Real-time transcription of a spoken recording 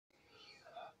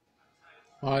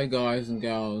Hi guys and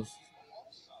gals.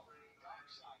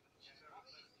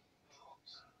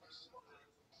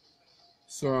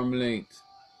 Sorry I'm late.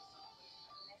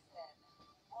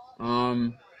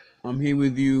 Um I'm here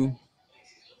with you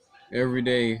every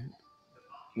day.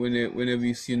 Whenever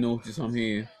you see a notice, I'm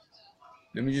here.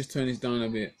 Let me just turn this down a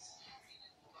bit.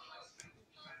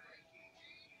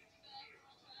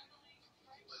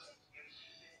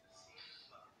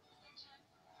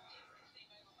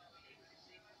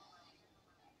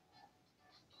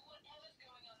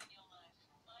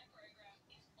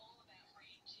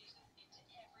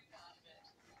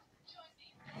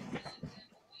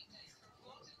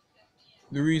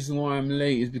 The reason why I'm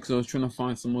late is because I was trying to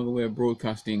find some other way of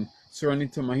broadcasting. Sorry, I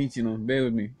need to turn my heating on. Bear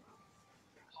with me.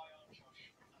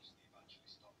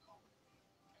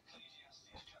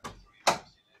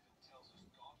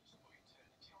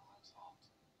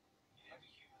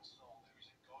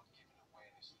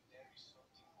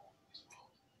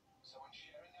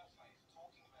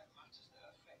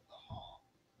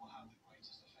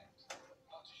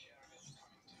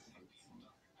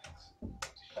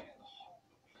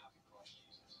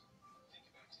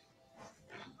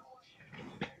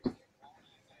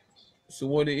 So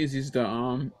what it is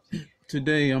that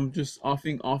today I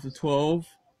think after 12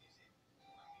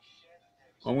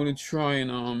 I'm gonna try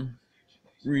and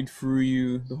read through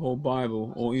you the whole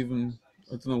Bible, or even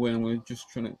I don't know when. I'm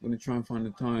gonna try and find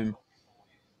the time.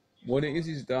 What it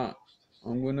is that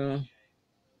I'm gonna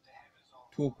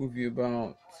talk with you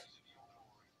about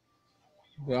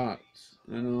that,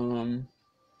 and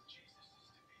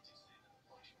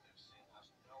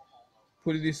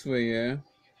put it this way, yeah.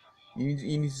 You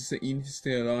need to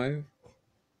stay alive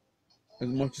as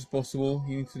much as possible.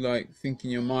 You need to like think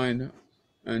in your mind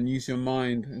and use your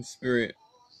mind and spirit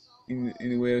in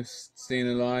the way of staying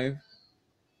alive,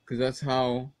 because that's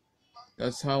how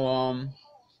that's how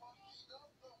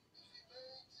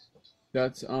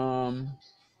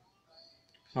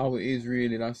it is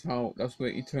really. That's where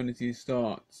eternity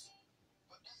starts.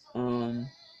 Um,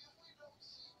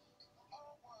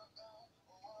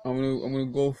 I'm gonna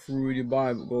go through the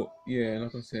Bible. Yeah,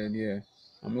 like I said, yeah.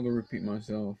 I'm not gonna repeat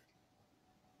myself.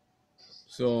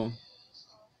 So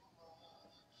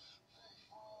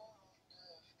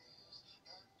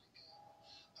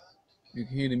you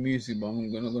can hear the music, but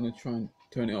I'm gonna try and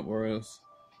turn it up, or else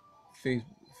face,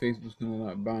 Facebook's gonna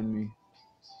like ban me.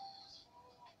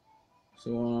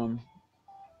 So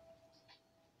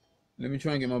let me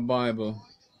try and get my Bible.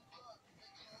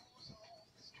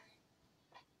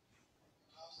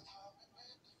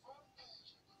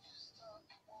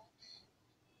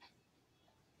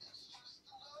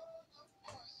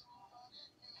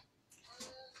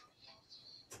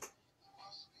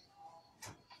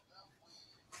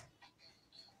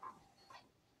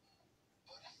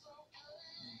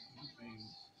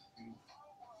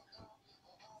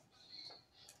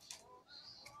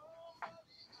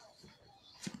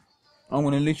 I'm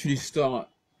gonna literally start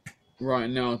right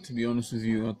now, to be honest with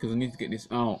you, because I need to get this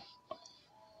out.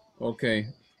 Okay.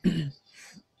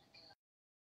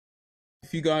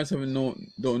 If you guys don't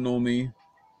know me,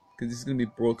 because this is gonna be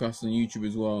broadcast on YouTube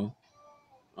as well.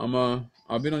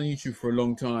 I've been on YouTube for a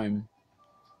long time.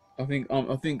 I think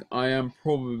I am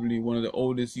probably one of the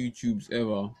oldest YouTubes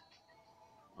ever.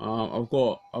 I've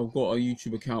got a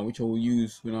YouTube account which I will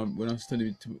use when I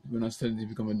study to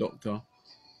become a doctor.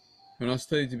 When I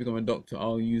study to become a doctor,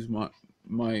 I'll use my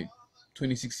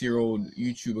 26-year-old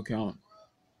YouTube account,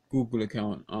 Google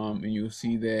account, and you'll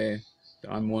see there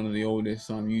that I'm one of the oldest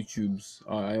YouTubes.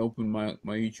 I opened my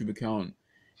YouTube account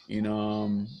in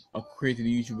I created a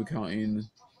YouTube account in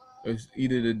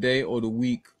either the day or the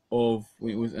week of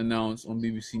when it was announced on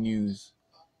BBC News.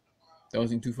 That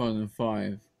was in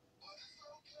 2005,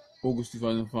 August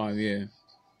 2005, yeah,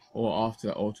 or after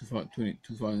that, or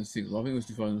 2006. Well, I think it was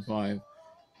 2005.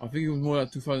 I think it was more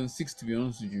like 2006, to be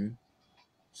honest with you.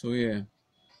 So yeah,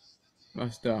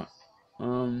 that's that.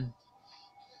 Um,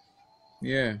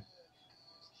 yeah,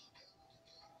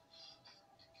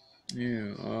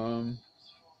 yeah.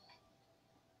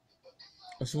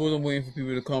 I suppose I'm waiting for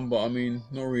people to come, but I mean,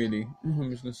 not really. I'm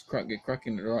just gonna get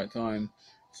cracking at the right time.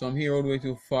 So I'm here all the way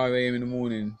till 5 a.m. in the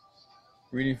morning,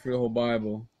 reading through the whole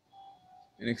Bible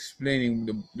and explaining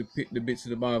the bits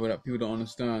of the Bible that people don't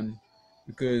understand.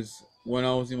 Because when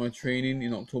I was in my training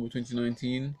in October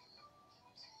 2019,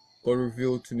 God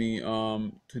revealed to me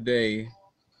today.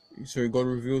 Sorry, God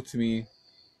revealed to me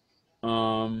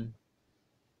um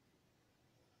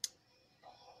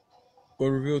God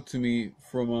revealed to me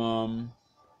from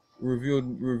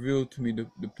revealed to me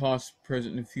the past,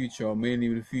 present, and future,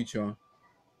 mainly the future,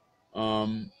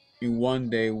 in one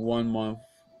day, 1 month,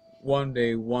 one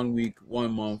day, 1 week,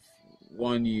 1 month,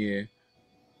 1 year,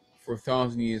 for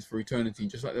 1,000 years, for eternity,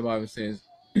 just like the Bible says.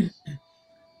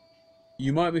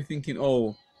 You might be thinking,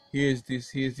 oh, here's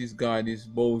this guy, this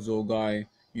bozo guy,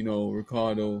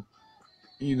 Ricardo,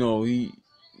 he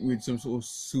with some sort of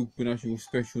supernatural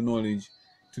special knowledge.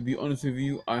 To be honest with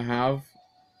you, I have,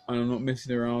 and I'm not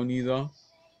messing around either,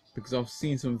 because I've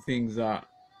seen some things that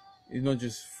is not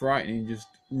just frightening, just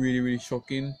really, really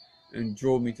shocking, and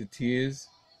drove me to tears,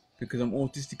 because I'm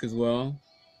autistic as well.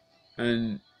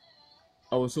 And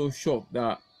I was so shocked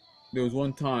that there was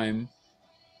one time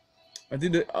I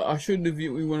showed the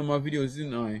video in one of my videos,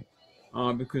 didn't I?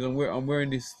 Because I'm wearing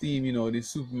this theme, this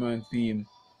Superman theme.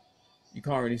 You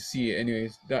can't really see it,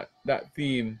 anyways. That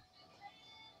theme,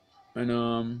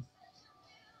 and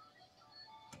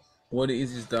what it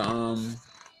is that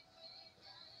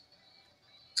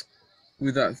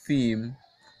with that theme,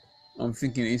 I'm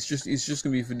thinking it's just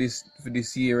gonna be for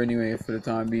this year anyway, for the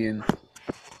time being,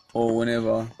 or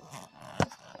whenever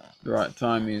the right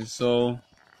time is. So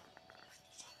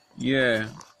yeah,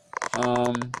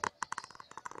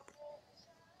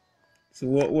 so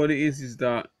what it is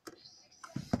that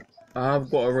I have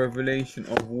got a revelation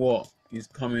of what is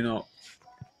coming up,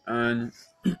 and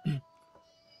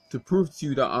to prove to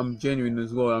you that I'm genuine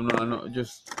as well, I'm not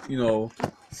just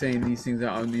saying these things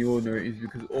out of the ordinary, is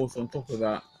because also on top of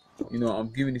that, I'm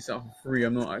giving this out for free.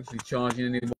 I'm not actually charging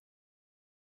anybody.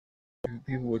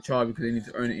 People will charge because they need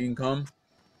to earn an income,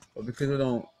 but because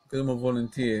I'm a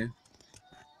volunteer,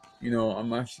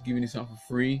 I'm actually giving this out for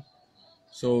free.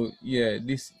 So yeah,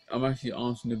 I'm actually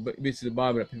answering the bits of the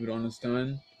Bible that people don't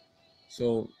understand.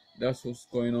 So that's what's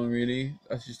going on, really.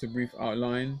 That's just a brief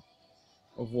outline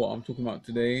of what I'm talking about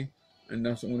today, and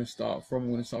that's what I'm going to start from. I'm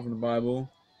going to start from the Bible,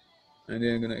 and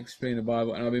then I'm going to explain the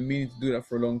Bible. And I've been meaning to do that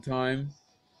for a long time,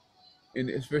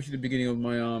 especially the beginning of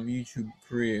my YouTube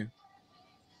career,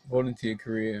 volunteer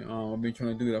career. I've been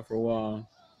trying to do that for a while,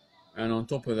 and on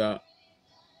top of that,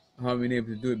 I haven't been able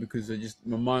to do it because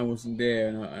my mind wasn't there,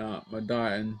 and my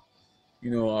diet, and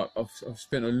I've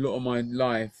spent a lot of my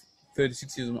life,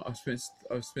 36 years. I've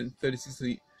spent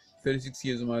 36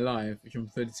 years of my life, which I'm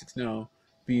 36 now,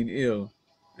 being ill,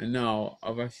 and now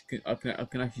I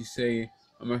can actually say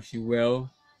I'm actually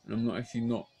well, and I'm actually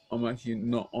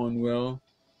not unwell,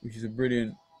 which is a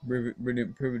brilliant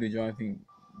privilege, I think,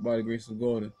 by the grace of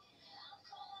God.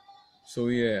 So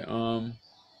yeah,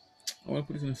 I want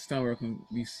to put this in a stand where I can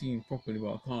be seen properly,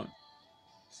 but I can't.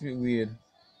 It's a bit weird.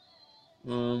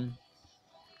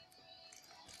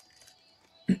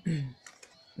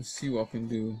 Let's see what I can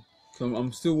do. So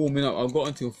I'm still warming up. I've got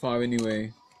until 5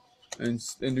 anyway, and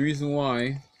the reason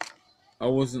why I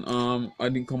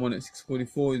didn't come on at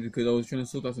 6:44 is because I was trying to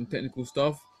sort out some technical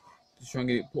stuff to try and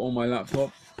get it put on my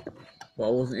laptop, but I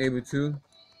wasn't able to.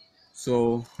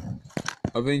 So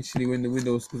eventually, when the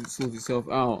Windows sorts itself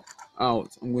out,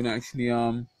 I'm gonna actually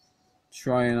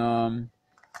try and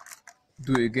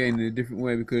do it again in a different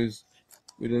way, because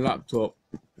with the laptop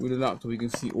you can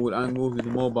see all the angles. With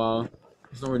the mobile,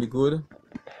 it's not really good.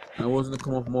 I wasn't gonna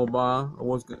come off mobile.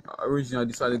 Originally I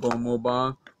decided to go on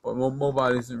mobile, but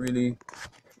mobile isn't really.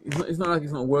 It's not like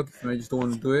it's not working for me. I just don't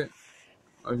want to do it.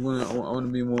 I want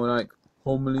to be more like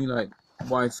homely, like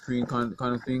widescreen kind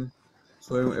of thing,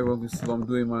 so everyone can see what I'm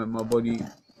doing. My body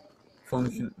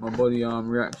function, my body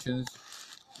reactions.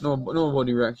 No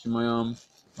body reaction. My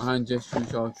hand gestures,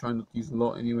 which I'll try not to use a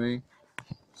lot anyway.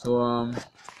 So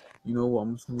you know what?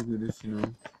 I'm just gonna do this.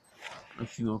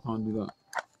 Actually no, I can't do that.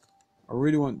 I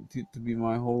really want it to be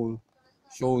my whole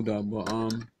shoulder, but no,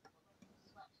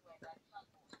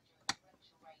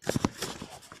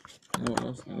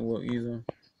 that's not gonna work either.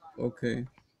 Okay.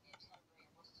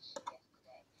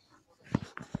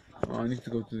 I need to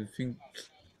go to the thing.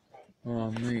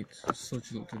 Oh mate, there's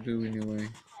such a lot to do anyway.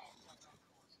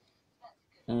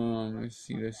 Let's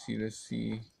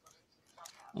see.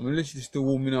 I'm literally still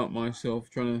warming up myself,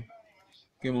 trying to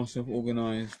get myself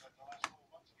organized.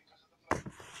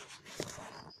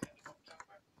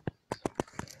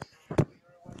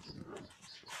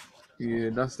 Yeah,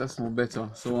 that's more better.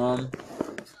 So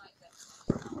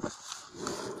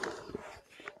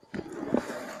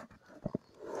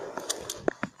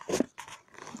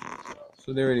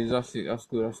there it is. That's it. That's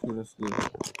good.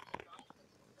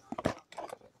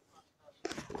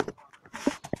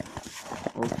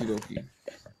 Okie dokie.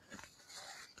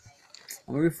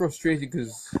 I'm a bit frustrated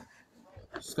because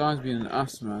Sky's been an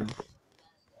ass, man,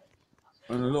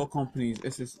 and a lot of companies,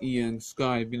 SSE and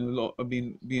Sky, have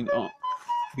been being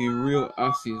real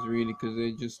asses, really, because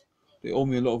they owe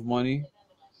me a lot of money,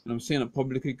 and I'm saying it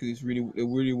publicly because they're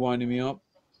really winding me up.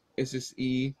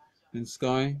 SSE and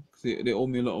Sky, because they owe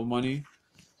me a lot of money,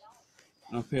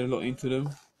 and I paid a lot into them,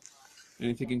 and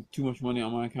they're taking too much money out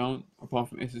of my account. Apart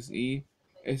from SSE,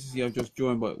 I've just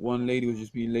joined, but one lady was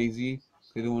just being lazy.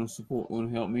 They don't want to support, want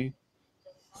to help me.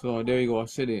 So there you go. I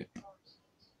said it.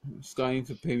 Sky need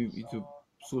to pay me to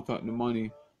sort out the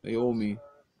money they owe me.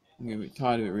 I'm getting a bit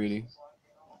tired of it, really.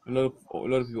 A lot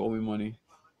of people owe me money.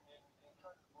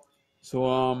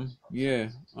 So yeah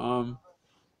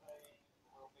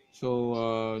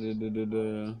so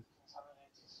the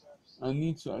I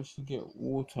need to actually get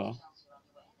water.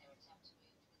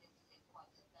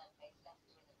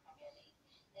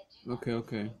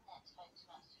 Okay.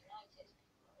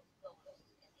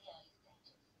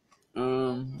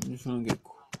 I'm just trying to get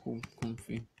cool,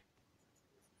 comfy.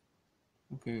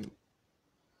 Okay,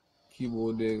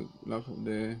 keyboard there, laptop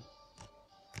there.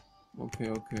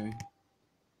 Okay.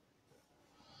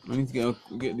 I need to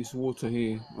get this water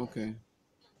here. Okay.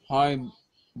 Hi,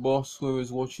 boss.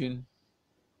 Whoever's watching,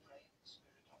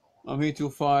 I'm here till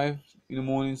 5 in the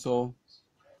morning. So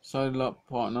saddle up,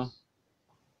 partner.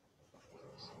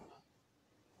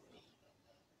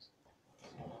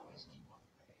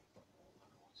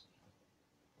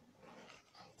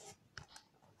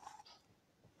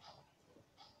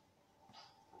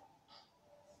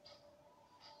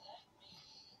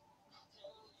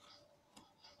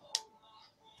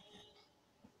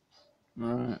 All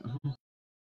right.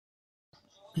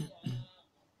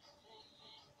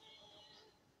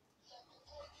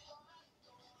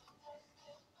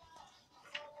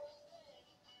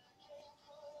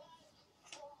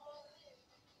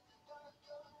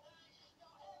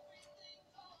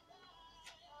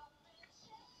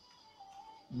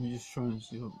 Let me just try and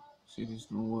see if this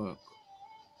gonna work.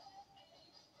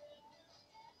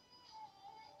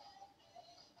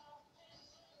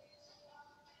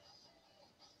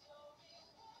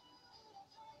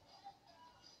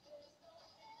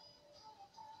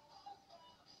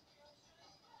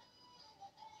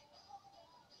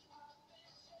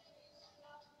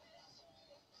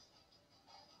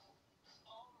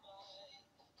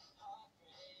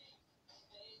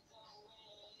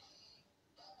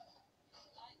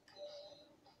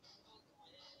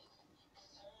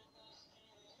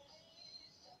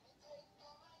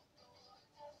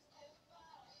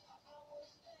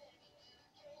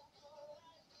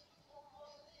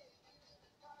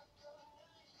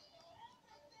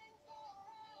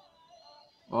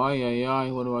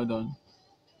 Ay, what have I done?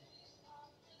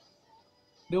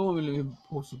 They won't really let me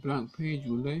post a blank page,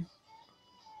 will they?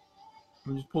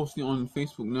 I'm just posting it on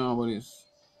Facebook now, but it's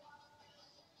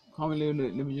can't really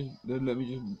let me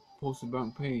just post a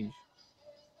blank page.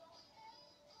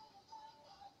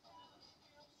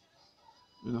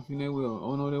 And I think they will.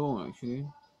 Oh no, they won't actually.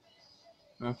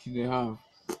 Actually, they have.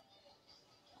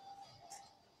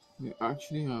 They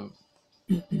actually have.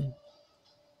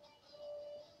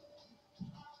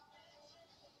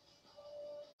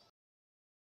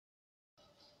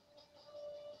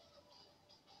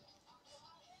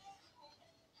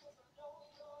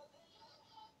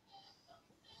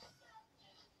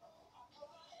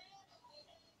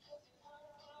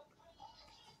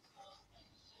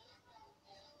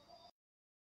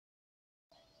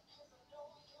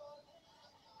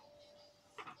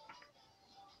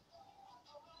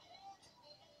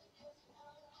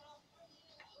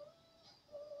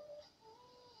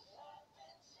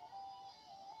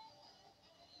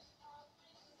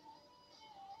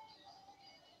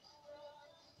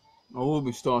 I will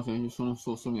be starting. I just want to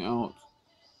sort something out.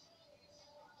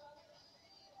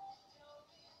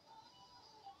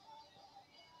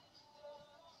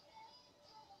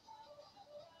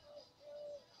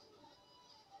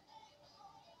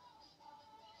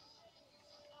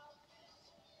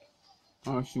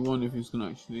 I actually wonder if it's gonna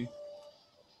actually.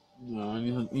 No, I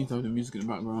need to have the music in the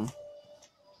background.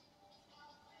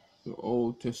 The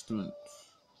Old Testament.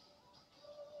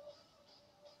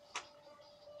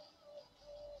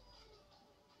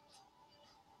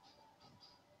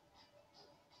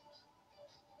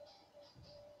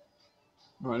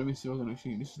 Right, let me see if I can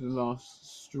actually. This is the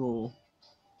last straw.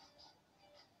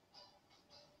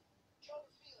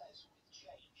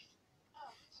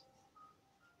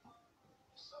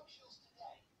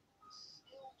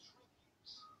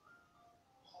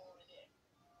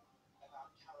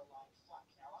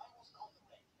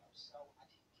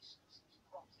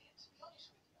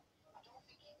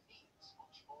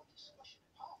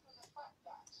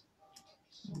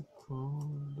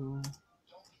 Cold,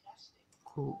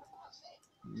 cook,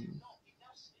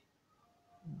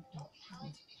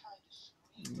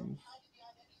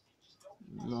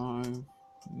 live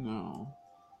now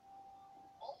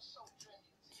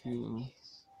till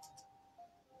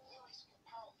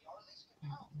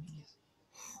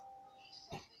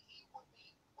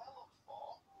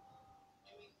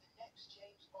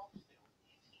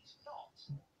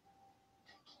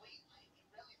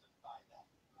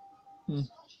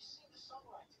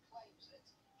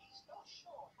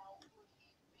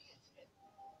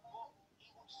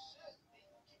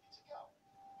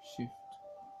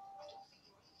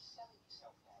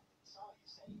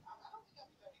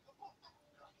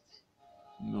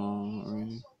No, not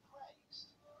really.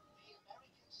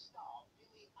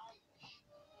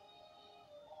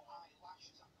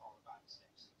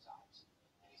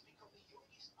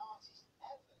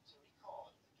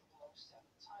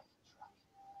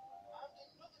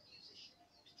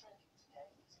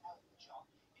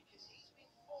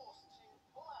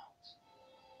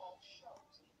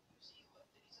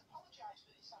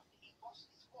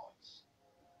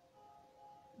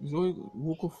 He's always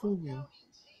vocophobia.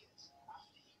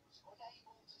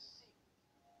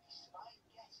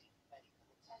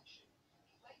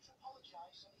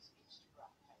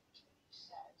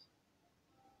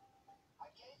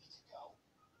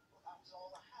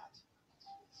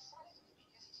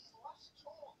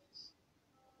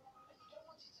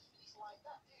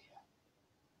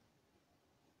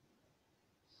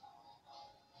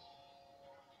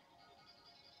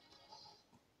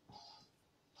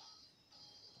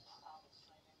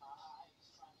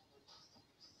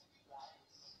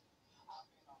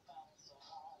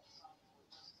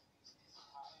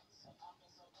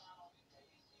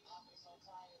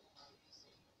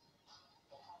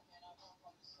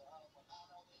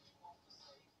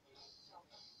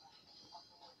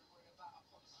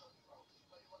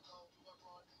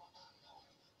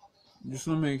 Just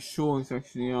want to make sure it's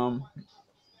actually not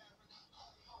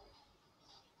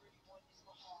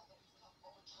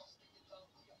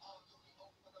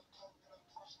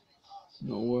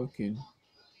working.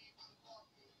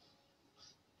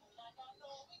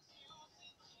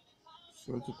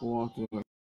 So it took a while to like.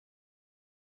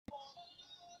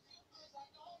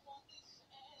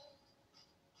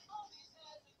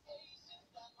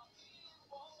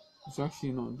 It's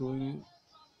actually not doing it.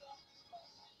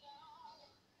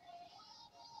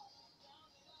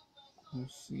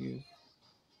 Let's see if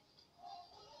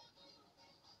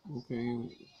okay.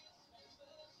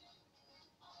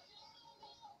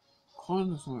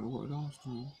 Kind of like what last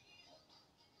time.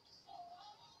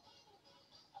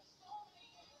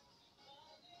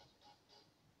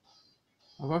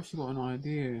 I've actually got an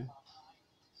idea,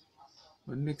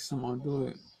 but next time I'll do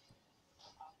it.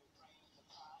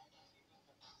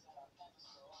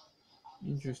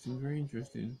 Interesting, very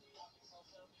interesting.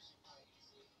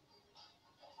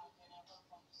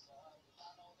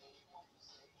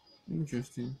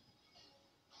 Interesting.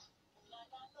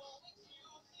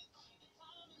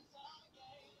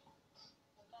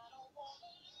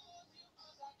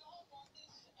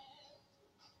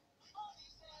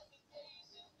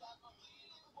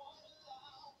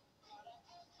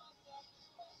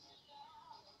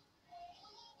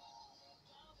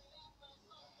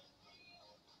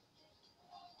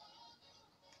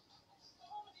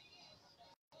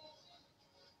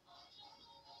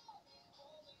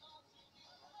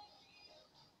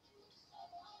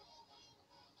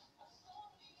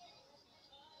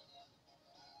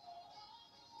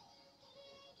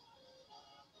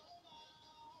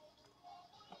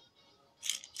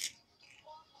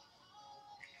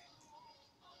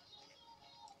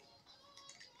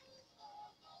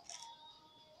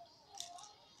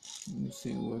 You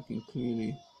see it working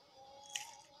clearly.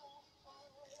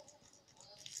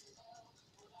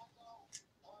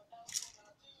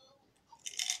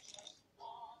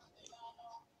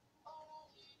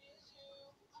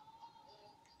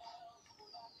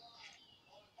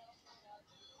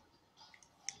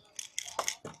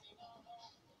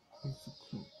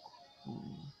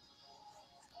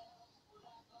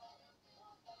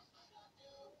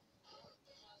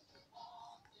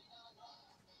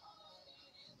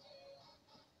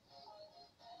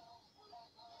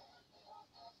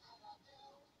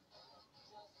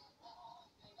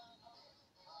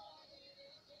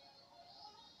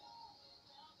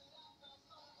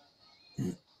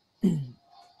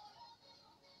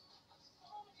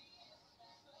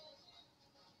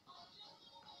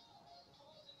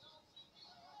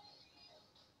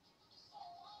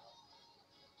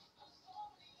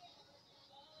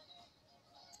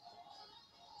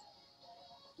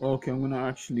 Okay, I'm gonna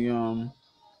actually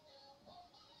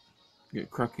get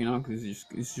cracking now because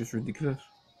it's just ridiculous.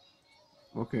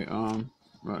 Okay,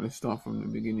 right, let's start from the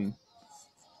beginning.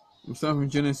 I'm starting from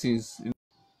Genesis.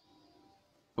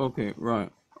 Okay,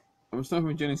 right. I'm starting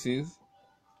from Genesis.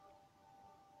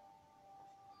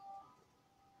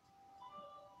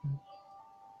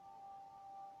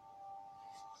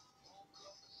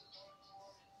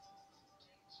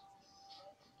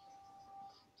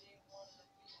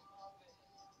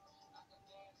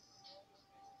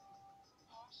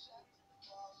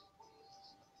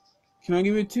 Can I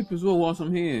give you a tip as well whilst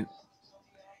I'm here?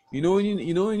 You know when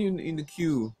you're in the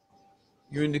queue,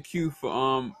 you're in the queue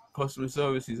for customer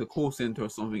services, a call center or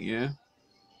something, yeah?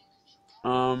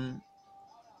 Um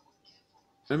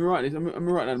Let me write this. Let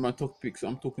me write down my topics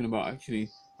I'm talking about. Actually,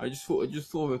 I just thought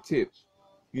of a tip.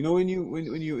 You know, when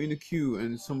you're in a queue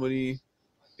and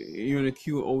you're in a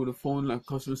queue over the phone, like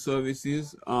customer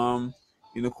services,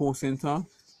 in a call center,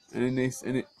 and then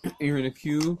you're in a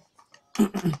queue.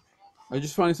 I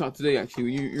just found this out today. Actually,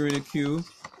 when you're in a queue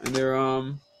and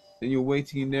and you're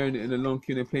waiting in there in a long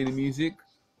queue, and they're playing the music.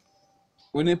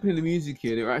 When they're playing the music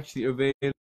here, they're actually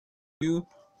available you,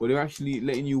 but they're actually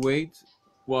letting you wait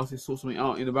whilst they sort something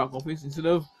out in the back office. Instead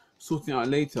of sorting out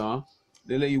later,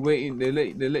 they let you wait in. They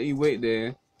let you wait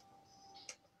there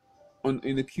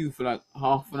in the queue for like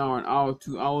half an hour,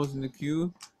 2 hours in the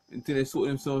queue until they sort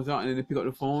themselves out and then they pick up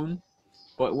the phone.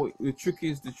 But what the trick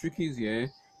is, yeah,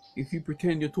 if you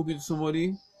pretend you're talking to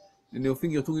somebody, then they'll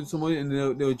think you're talking to somebody, and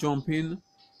they'll jump in,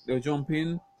 and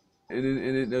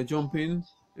then they'll jump in,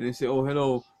 and they say, "Oh,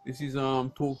 hello, this is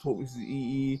Talk, this is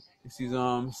EE, this is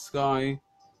Sky,"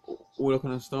 all that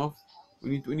kind of stuff.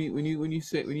 When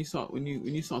you start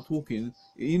talking,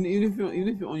 even if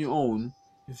you're on your own,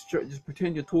 just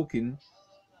pretend you're talking,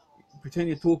 pretend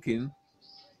you're talking,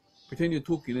 pretend you're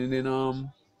talking, and then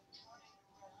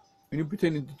when you're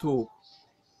pretending to talk,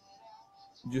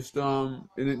 just and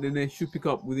then they should pick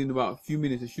up within about a few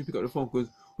minutes. They should pick up the phone, because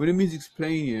when the music's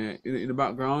playing here in the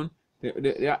background,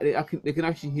 they can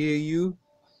actually hear you.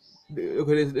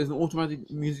 Okay, there's an automatic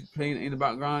music playing in the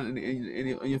background,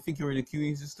 and you think you're in a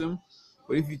queuing system.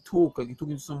 But if you talk like you're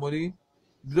talking to somebody,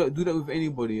 do that with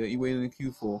anybody that you're waiting in the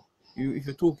queue for. If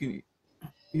you're talking,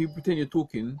 if you pretend you're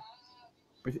talking,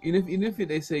 but even if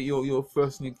they say you're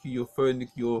first in the queue, you're third in the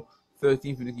queue, you're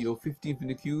 13th in the queue, you're 15th in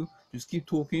the queue, just keep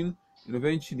talking, and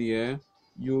eventually, yeah,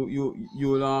 you'll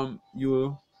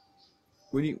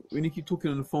when you keep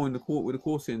talking on the phone in the call with the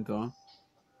call center,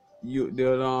 you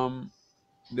they'll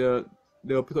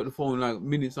they'll pick up the phone like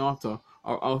minutes after.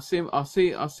 I'll say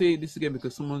this again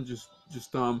because someone just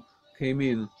came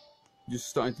in, just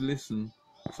starting to listen.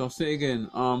 So I'll say again,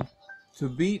 to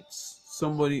beat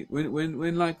somebody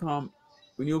when like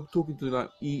when you're talking to like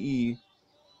EE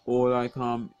or like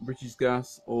British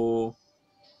Gas or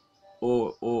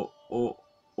or or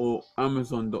or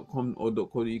Amazon.com or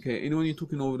 .co.uk, anyone you're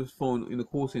talking over the phone in the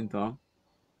call center,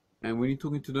 and when you're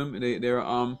talking to them, they're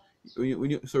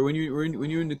when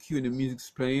you're in the queue and the music's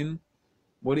playing,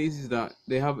 what it is that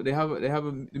the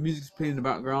music's playing in the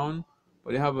background,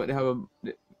 but they have a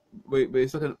but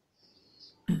it's like an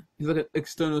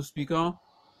external speaker,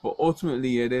 but ultimately,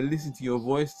 yeah, they listen to your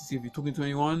voice to see if you're talking to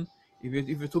anyone. If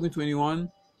you're talking to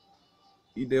anyone,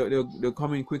 they'll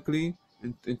come in quickly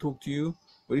and talk to you.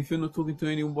 But if you're not talking to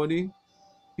anybody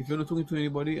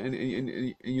and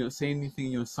you're not saying anything,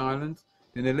 and you're silent,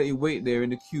 then they let you wait there in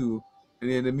the queue, and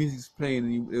then the music's playing,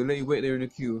 and they'll let you wait there in the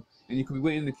queue, and you could be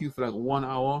waiting in the queue for like 1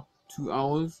 hour, 2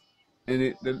 hours,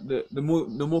 and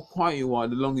the more quiet you are,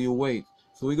 the longer you wait.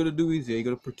 So what you gotta do is, yeah, you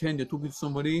gotta pretend you're talking to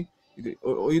somebody,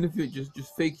 or even if you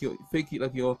just fake it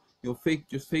like you're fake,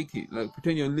 just fake it, like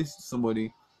pretend you're listening to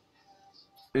somebody,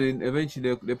 and then eventually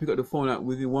they'll pick up the phone like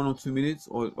within 1 or 2 minutes,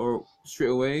 or straight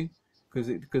away,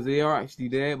 because they are actually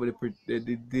there, but they're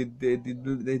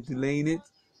delaying it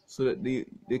so that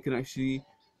they can actually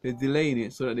they're delaying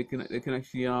it so that they can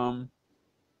actually so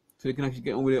they can actually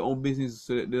get on with their own business,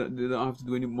 so that they don't have to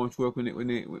do any much work so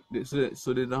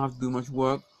they don't have to do much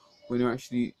work when they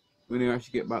actually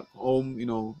get back home. You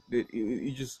know,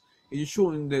 it just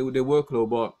shorten their workload,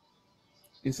 but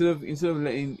instead of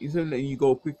letting you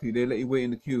go quickly, they let you wait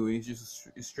in the queue. And it's just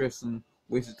it's stress and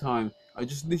waste of time. I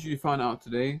just literally found out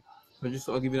today, so I just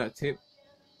thought I'd give you that tip,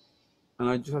 and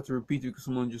I just had to repeat it because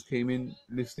someone just came in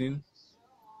listening.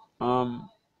 Um,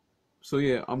 so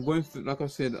yeah, I'm going through, like I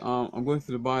said, I'm going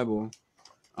through the Bible.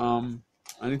 Um,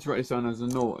 I need to write this down as a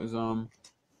note.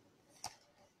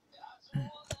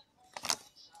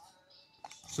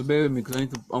 So bear with me because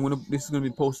this is gonna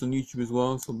be posted on YouTube as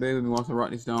well. So bear with me whilst I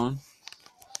write this down.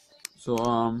 So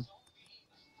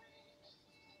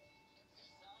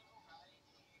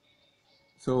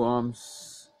so um,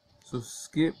 so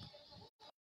skip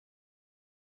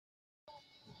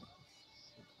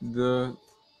the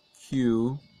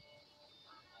queue.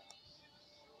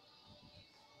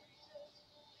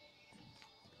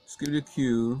 Skip the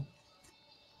queue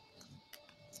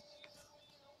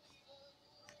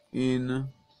in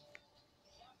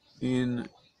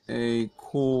a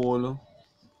call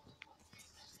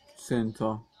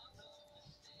center.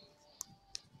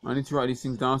 I need to write these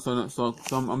things down.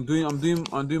 I'm doing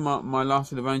my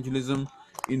last evangelism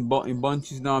in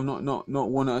bunches now. I'm not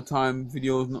one at a time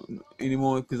videos not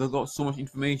anymore, because I've got so much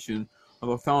information. I've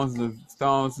got thousands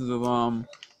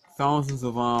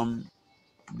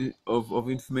of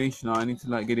information. I need to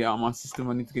like get it out of my system.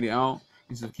 I need to get it out,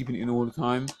 instead of keeping it in all the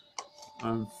time.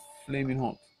 I'm flaming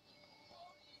hot.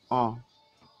 Ah,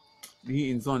 the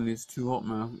heating's on. It's too hot,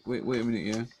 man. Wait a minute,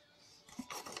 yeah.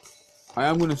 I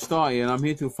am gonna start here, and I'm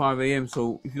here till 5 a.m.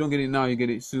 So if you don't get it now, you get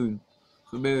it soon.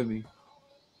 So bear with me.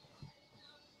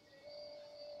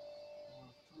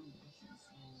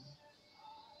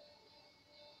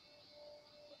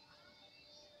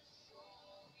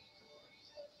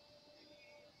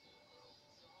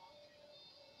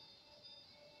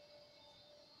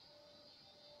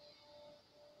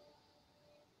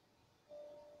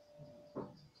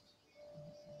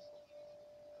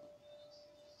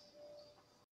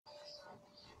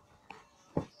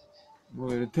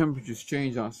 Boy, the temperature's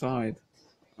changed outside.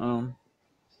 So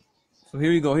here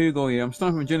we go. Here. I'm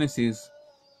starting from Genesis.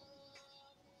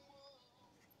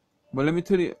 But let me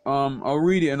tell you, I'll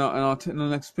read it and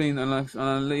I'll explain and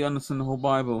I'll let you understand the whole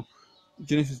Bible.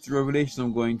 Genesis to Revelation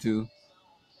I'm going to.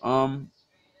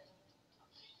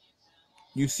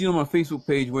 You see on my Facebook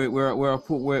page where I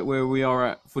put where we are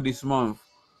at for this month,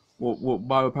 what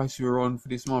Bible passage we're on for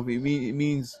this month. It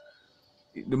means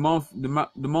the month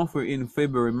we're in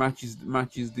February matches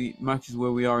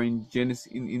where we are in Genesis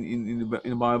in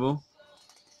the Bible.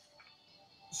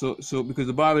 So because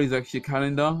the Bible is actually a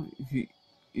calendar,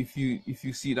 if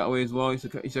you see it that way as well, it's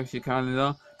actually a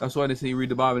calendar. That's why they say you read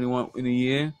the Bible in a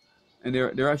year, and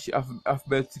they're actually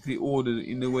alphabetically ordered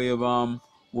in the way of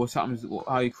what happens,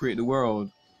 how you create the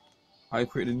world, how you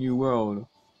create the new world.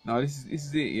 Now this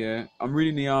is it, yeah. I'm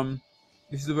reading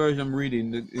this is the version I'm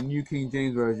reading, the New King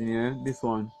James version, yeah. This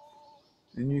one,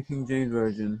 the New King James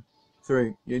version.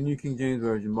 Sorry, yeah, New King James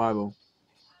version Bible.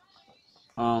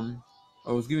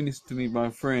 I was given this to me by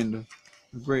a friend,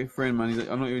 a great friend, man. He's like,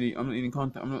 I'm not in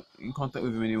contact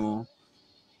with him anymore.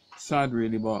 Sad,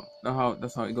 really, but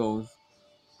that's how it goes.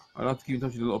 I'd like to keep in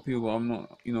touch with a lot of people, but I'm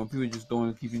not. People just don't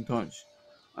want to keep in touch.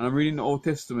 And I'm reading the Old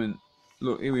Testament.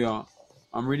 Look, here we are.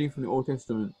 I'm reading from the Old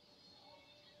Testament.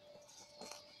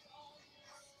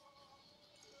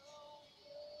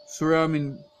 Sorry, I've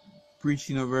been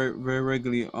preaching very very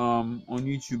regularly on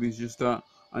YouTube. It's just that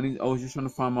I was just trying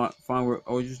to find where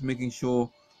I was just making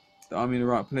sure that I'm in the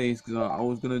right place, because I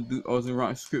was gonna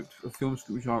write a film script,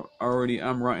 which I already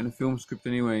am writing a film script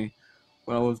anyway.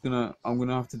 But I'm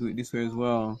gonna have to do it this way as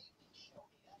well.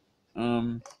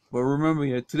 But remember,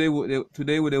 yeah, today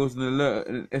there was an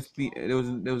alert, there was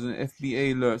an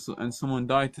FBA alert, and someone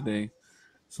died today.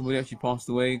 Somebody actually passed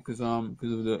away because I got an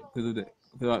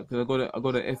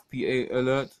FBA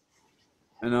alert,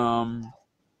 and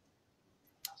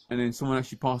then someone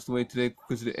actually passed away today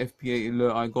because of the FBA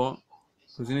alert I got.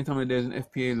 Because anytime there's an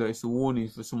FBA alert, it's a warning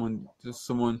for someone who's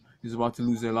about to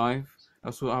lose their life.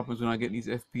 That's what happens when I get these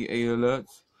FBA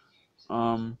alerts.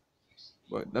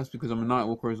 But that's because I'm a night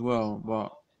walker as well.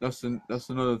 But that's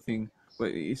another thing.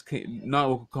 But night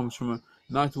walker comes from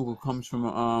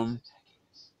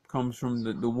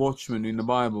the watchman in the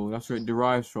Bible. That's where it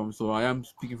derives from. So I am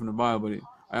speaking from the Bible. But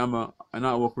I am a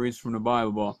night walker is from the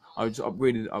Bible. But I've just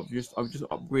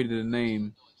upgraded the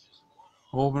name.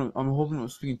 I'm hoping I'm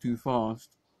not speaking too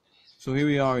fast. So here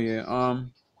we are. Yeah.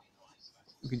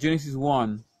 Okay, Genesis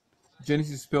 1.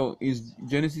 Genesis is spelled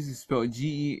Genesis.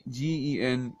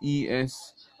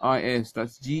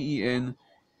 That's Genesis.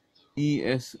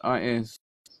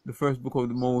 The first book of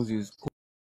Moses, called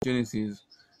Genesis.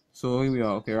 So here we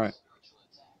are. Okay, right.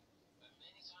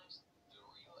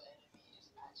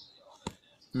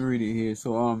 Let me read it here.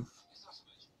 So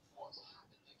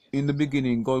in the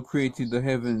beginning, God created the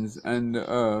heavens and the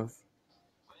earth.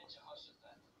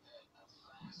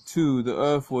 2. The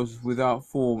earth was without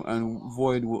form and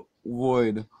void,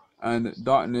 and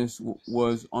darkness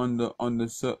was on the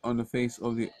face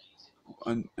of the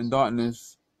and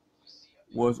darkness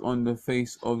was on the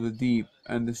face of the deep,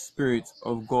 and the Spirit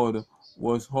of God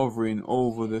was hovering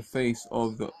over the face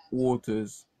of the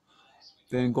waters.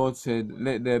 Then God said,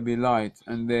 "Let there be light,"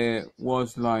 and there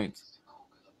was light.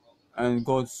 And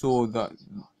God saw the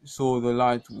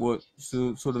light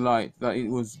that it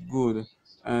was good,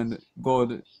 and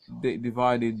God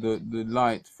divided the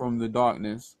light from the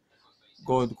darkness.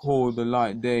 God called the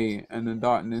light day, and the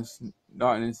darkness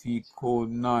he called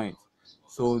night.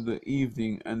 So the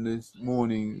evening and the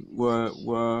morning were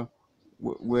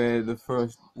the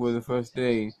first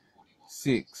day.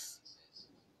 6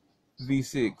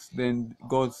 v6. Then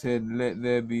God said, "Let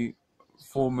there be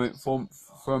firmament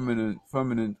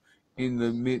in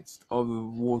the midst of the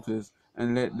waters,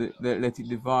 and let it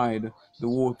divide the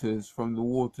waters from the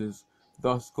waters."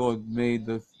 Thus God made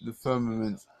the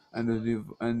firmament and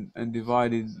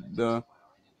divided the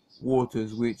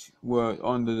waters which were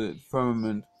under the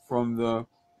firmament from the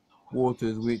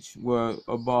waters which were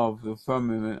above the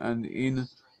firmament, and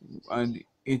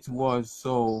it was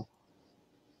so.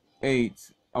 8.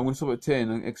 I'm going to stop at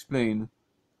 10 and explain.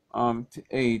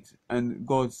 8. And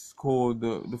God called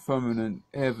the firmament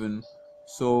heaven.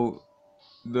 So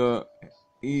the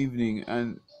evening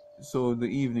and the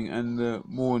evening and the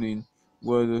morning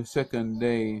were the second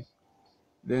day.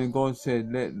 Then God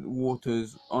said, let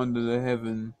waters under the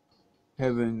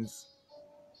heavens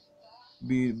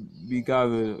be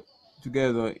gathered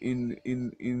together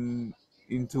into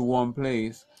one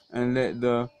place, and let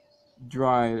the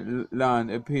dry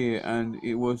land appear, and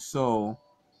it was so.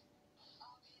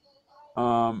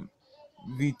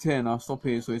 V10, I'll stop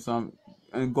here. So it's and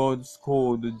God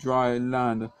called the dry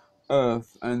land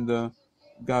earth, and the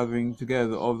gathering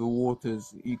together of the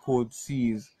waters he called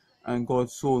seas, and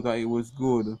God saw that it was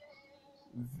good.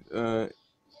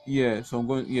 Yeah, so I'm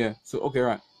going, yeah, so okay,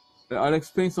 right. I'll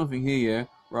explain something here, yeah,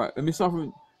 right. Let me start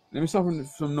from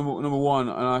number one,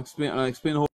 and I'll explain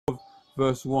the whole of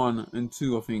verse 1 and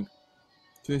 2, I think.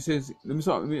 So it says,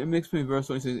 let me explain verse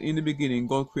 1. It says, in the beginning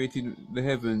God created the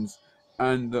heavens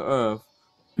and the earth.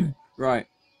 Right.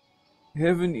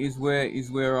 Heaven is where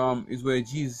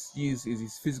Jesus is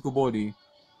his physical body.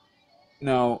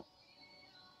 Now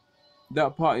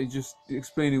that part is just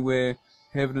explaining where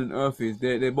heaven and earth is.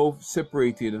 They're both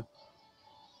separated.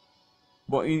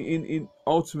 But in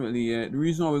ultimately, yeah, the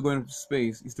reason why we're going into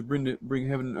space is to bring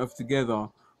heaven and earth together.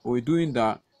 But we're doing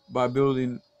that by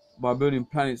building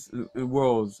planets and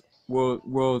worlds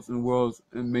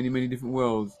and many different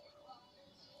worlds.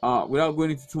 Without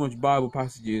going into too much Bible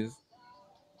passages,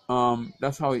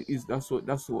 that's how it is. That's what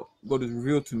God has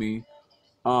revealed to me.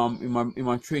 In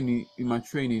my training in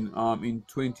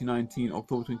 2019,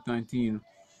 October 2019,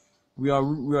 we are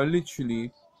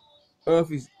literally,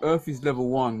 Earth is level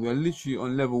 1. We are literally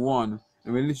on level 1,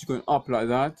 and we're literally going up like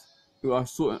that. I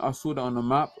saw that on the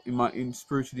map in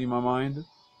spiritually in my mind,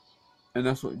 and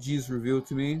that's what Jesus revealed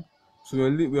to me. So we are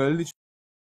literally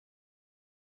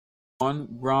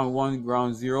ground 1,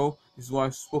 ground 0. This is what I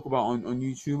spoke about on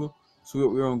YouTube. So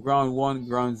we're on ground 1,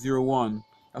 ground 0, 1.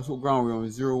 That's what ground we're on,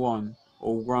 0, 1,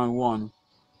 or ground 1.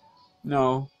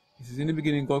 Now, it says, in the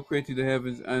beginning God created the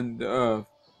heavens and the earth.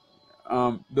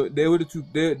 They were the two.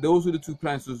 Those were the two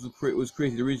planets was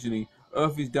created originally.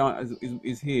 Earth is down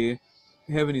is here,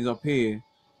 heaven is up here,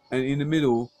 and in the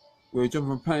middle we're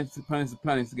jumping from planet to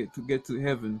get to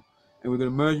heaven, and we're going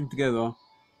to merge them together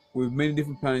with many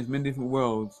different planets, many different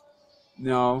worlds.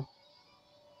 Now,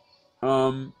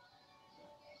 um,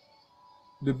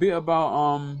 the bit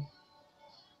about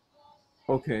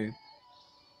okay,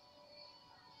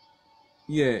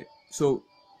 yeah. So,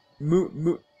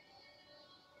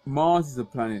 Mars is a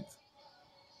planet.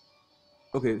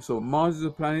 Okay, so Mars is a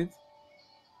planet.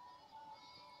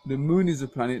 The moon is a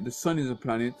planet. The sun is a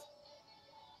planet.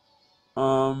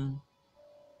 Um,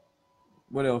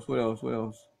 what else? What else? What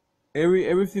else?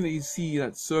 Everything that you see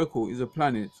that circle is a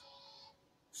planet.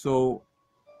 So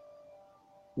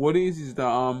what it is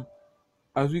that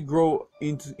as we grow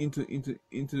into the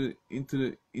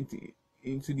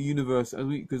universe,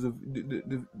 because of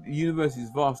the universe is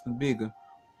vast and big,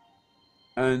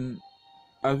 and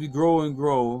as we grow and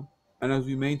grow, and as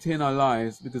we maintain our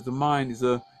lives, because the mind is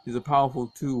a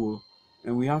powerful tool,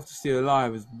 and we have to stay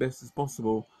alive as best as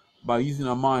possible by using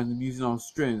our minds and using our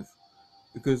strength.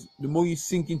 Because the more you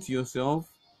sink into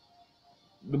yourself,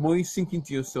 the more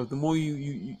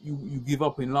you give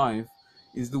up in life.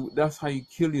 That's how you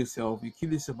kill yourself. You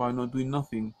kill yourself by not doing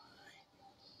nothing.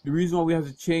 The reason why we have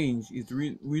to change is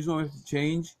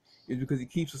because it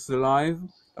keeps us alive.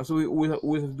 That's why we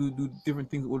always have to do different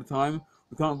things all the time.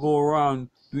 We can't go around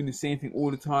doing the same thing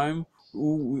all the time.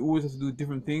 We always have to do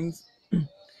different things.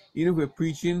 Even if we're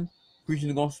preaching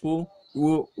the gospel,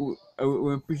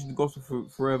 we're preaching the gospel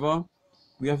forever.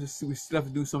 We still have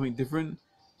to do something different.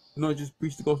 Not just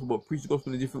preach the gospel, but preach the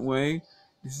gospel in a different way.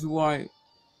 This is why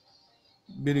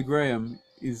Billy Graham,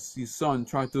 his son,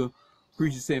 tried to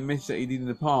preach the same message that he did in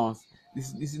the past.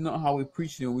 This is not how we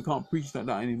preach it. We can't preach like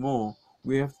that anymore.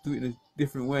 We have to do it in a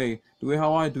different way. The way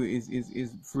how I do it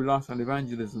is through lifestyle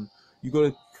evangelism. You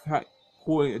got to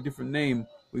call it a different name.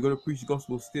 We got to preach the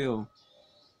gospel still.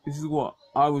 This is what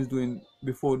I was doing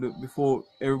before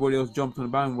everybody else jumped on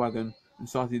the bandwagon and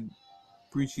started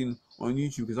preaching on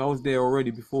YouTube, because I was there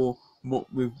already before before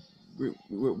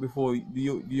before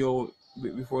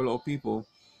a lot of people.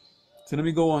 So let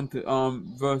me go on to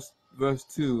verse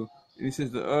 2. It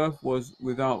says the earth was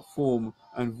without form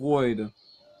and void,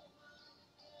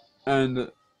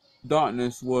 and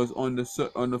darkness was on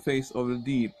the face of the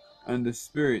deep, and the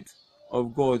Spirit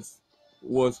of God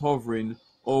was hovering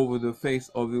over the face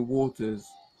of the waters.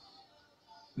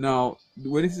 Now,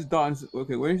 when this is darkness,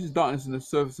 okay, when this is darkness on the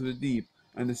surface of the deep,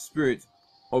 and the Spirit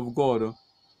of God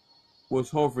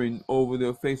was hovering over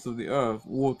the face of the earth,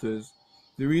 waters.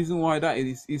 The reason why that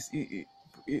is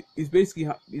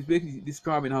basically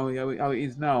describing how it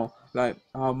is now, like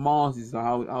how Mars is, like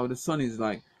how the sun is,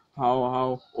 like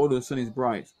how all the sun is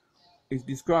bright. It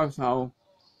describes how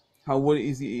what it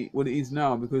is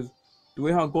now, because the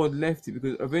way how God left it,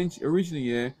 because eventually originally,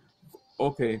 yeah,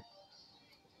 okay,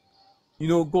 you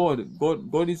know,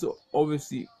 God is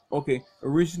obviously okay.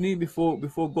 Originally, before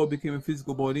God became a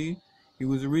physical body, he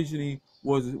was originally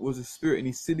was a spirit, and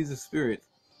he still is a spirit,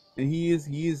 and he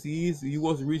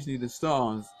was originally the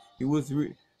stars.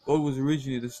 God was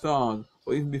originally the stars,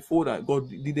 but even before that, God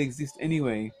did exist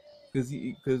anyway,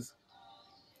 because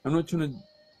I'm not trying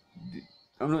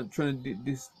to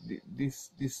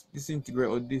disintegrate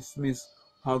or dismiss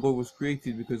how God was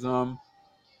created, because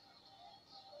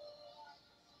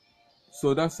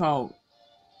so that's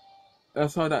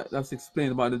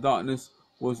explained about the darkness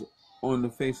was on the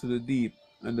face of the deep,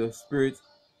 and the spirit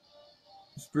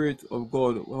of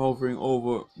God hovering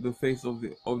over the face of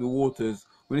the waters.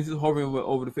 When this is hovering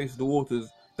over the face of the waters,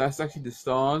 that's actually the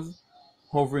stars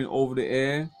hovering over the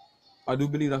air. I do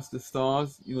believe that's the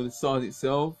stars, you know, the stars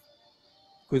itself.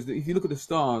 Because if you look at the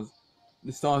stars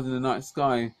in the night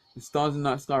sky, the stars in the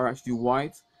night sky are actually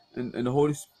white, and the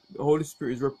Holy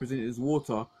Spirit is represented as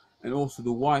water, and also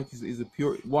the white is a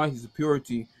pure white is a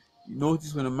purity. You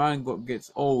notice when a man gets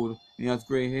old and he has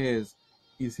grey hairs,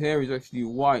 his hair is actually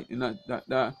white, and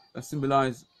that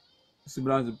symbolize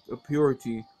a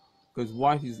purity, because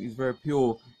white is very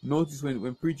pure. Notice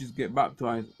when preachers get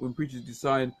baptized, when preachers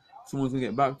decide someone's gonna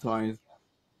get baptized,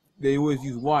 they always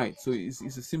use white, so it's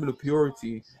a symbol of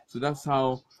purity. So that's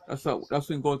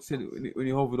when God said it when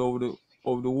he hovered over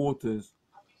the waters.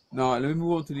 Now let me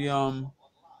move on to the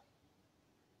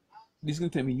This is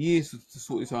gonna take me years to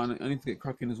sort this out. I need to get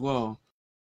cracking as well.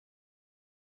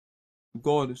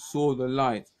 God saw the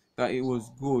light that it was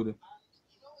good,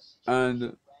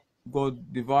 and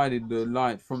God divided the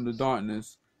light from the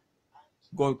darkness.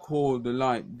 God called the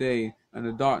light day, and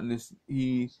the darkness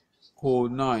he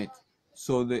called night.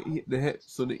 So the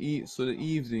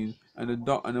evening and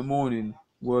the morning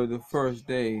were the first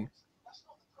day.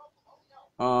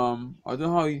 I don't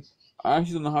know how I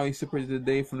actually don't know how he separated the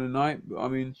day from the night.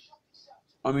 But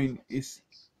it's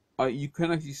you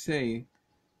can actually say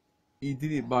he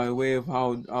did it by way of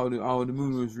how the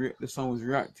moon the sun was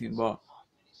reacting. But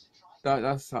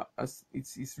that's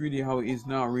it's really how it is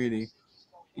now. Really,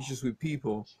 it's just with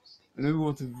people. And then we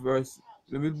want to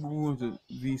let me move on to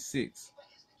V6.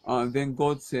 And then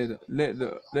God said, let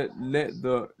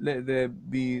there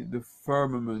be the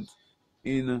firmament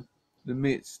in the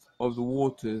midst of the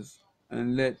waters,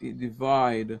 and let it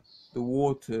divide the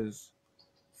waters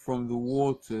from the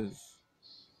waters.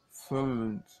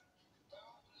 Firmament.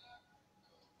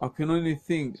 I can only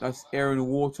think that's air and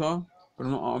water, but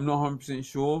I'm not 100%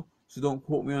 sure. So don't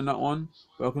quote me on that one.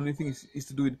 But I can only think it's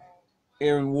to do with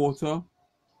air and water,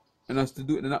 and that's to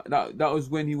do. And that was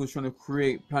when he was trying to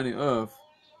create planet Earth.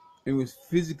 It was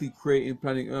physically creating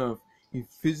planet Earth. He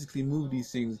physically moved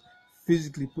these things,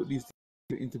 physically put these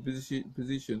things into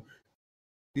position.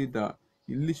 He did that.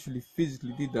 He literally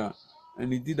physically did that,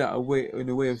 and he did that in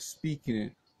a way of speaking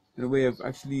it, in a way of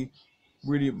actually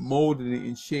really molding it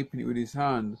and shaping it with his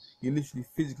hand. He literally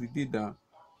physically did that.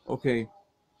 Okay.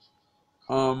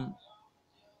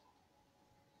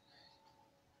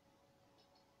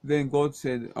 Then God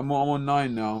said, I'm on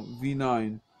 9 now,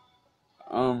 V9.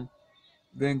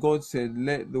 Then God said,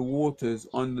 let the waters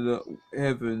under the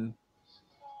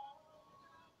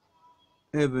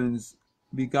heavens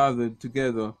be gathered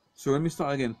together. So let me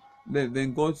start again.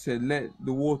 Then God said, let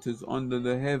the waters under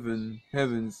the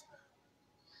heavens,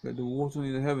 let the water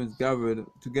in the heavens gathered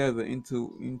together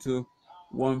into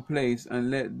one place,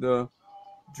 and let the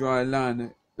dry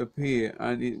land appear.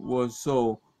 And it was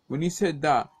so. When he said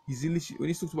that, when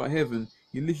he talks about heaven,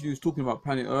 he literally was talking about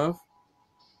planet Earth.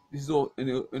 This is all,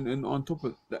 and on top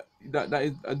of that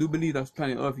is, I do believe that's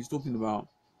planet Earth he's talking about.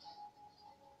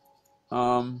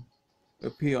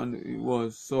 Appear, and it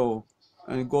was so.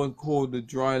 And God called the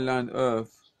dry land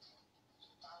earth.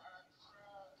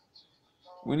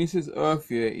 When he says earth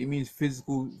here, it means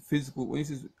physical. When he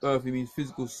says earth, it means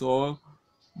physical soil,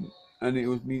 and it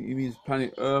means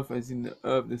planet Earth, as in the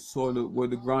earth, the soil, where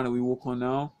the ground that we walk on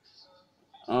now.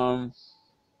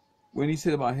 When he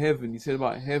said about heaven, When he said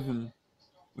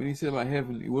about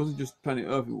heaven, it wasn't just planet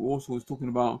Earth. It also was talking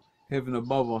about heaven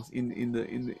above us, in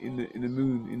the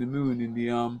moon,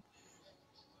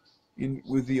 in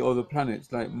with the other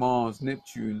planets like Mars,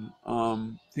 Neptune,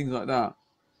 things like that.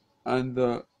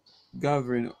 And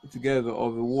gathering together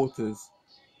of the waters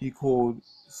he called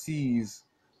seas.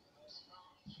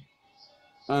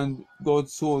 And God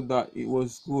saw that it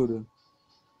was good.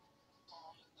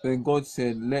 Then God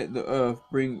said, let the earth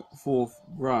bring forth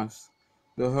grass,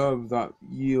 the herb that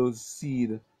yields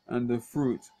seed, and the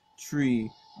fruit tree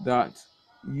that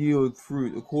yield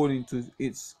fruit according to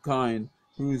its kind,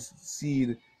 whose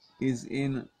seed is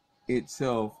in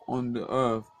itself on the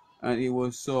earth. And it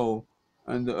was so.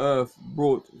 And the earth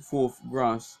brought forth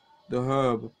grass, the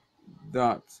herb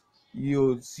that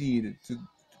yield seed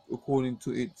according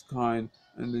to its kind,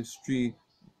 and the tree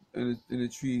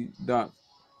that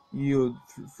yield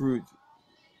fruit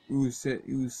whose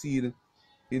seed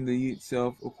in the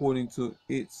itself according to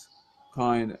its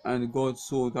kind. And God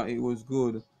saw that it was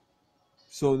good.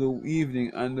 So the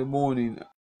evening and the morning,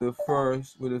 the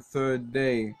first with the third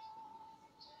day.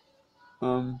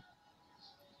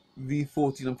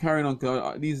 V14. I'm carrying on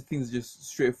because these things are just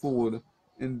straightforward.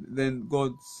 And then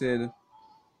God said,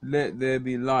 let there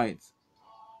be lights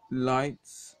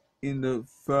in the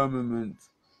firmament.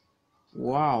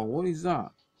 Wow, what is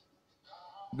that?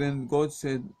 Then God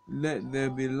said, let there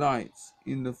be lights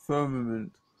in the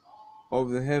firmament of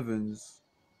the heavens.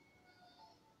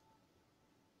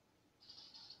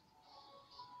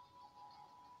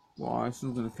 Wow, this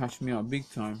is gonna catch me out big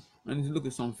time. I need to look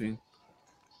at something.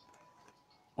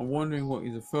 I'm wondering what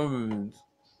is a firmament.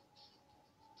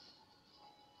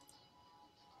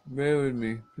 Bear with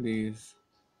me, please.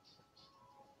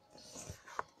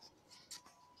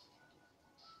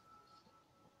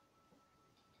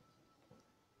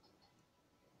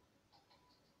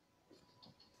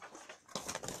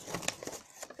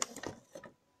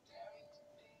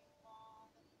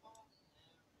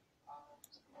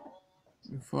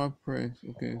 If I press,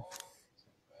 okay.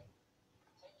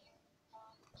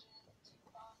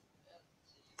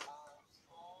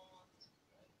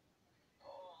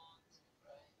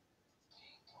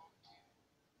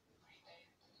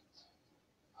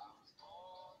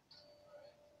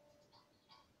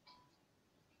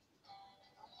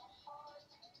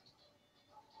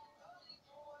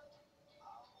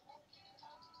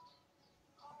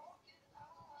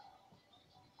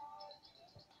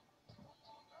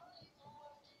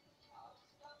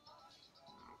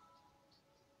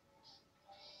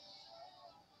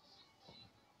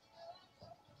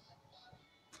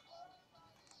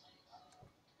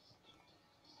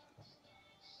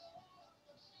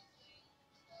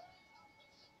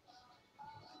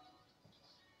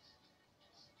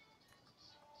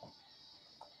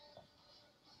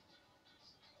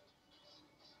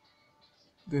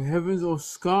 The heavens or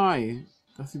sky.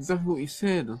 That's exactly what he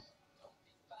said.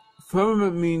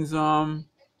 Firmament means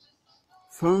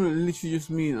firmament literally just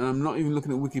means, and I'm not even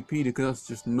looking at Wikipedia because that's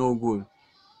just no good.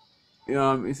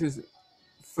 It says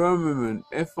firmament,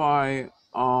 Firmament,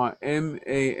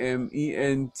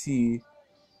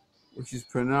 which is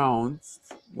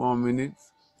pronounced 1 minute.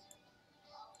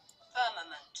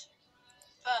 Firmament,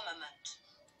 firmament,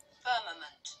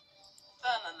 firmament,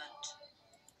 firmament,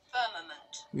 firmament.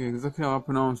 Yeah, exactly how I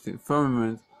pronounced it.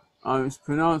 Firmament. It's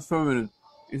pronounced firmament.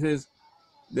 It says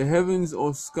the heavens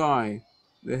or sky.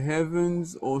 The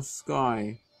heavens or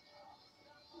sky.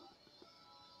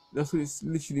 That's what it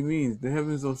literally means. The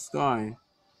heavens or sky.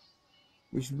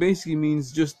 Which basically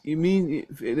means just,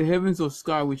 the heavens or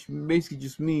sky, which basically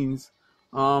just means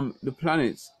the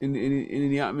planets in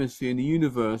the atmosphere, in the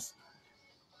universe.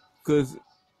 Because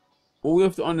all we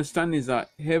have to understand is that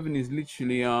heaven is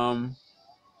literally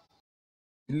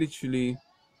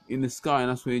in the sky, and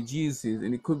that's where Jesus is.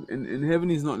 And it could, and heaven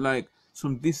is not like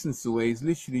some distance away. It's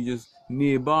literally just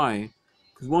nearby.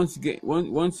 Because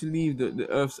once you leave the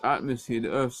Earth's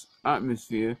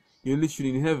atmosphere, you're literally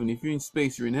in heaven. If you're in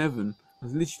space, you're in heaven.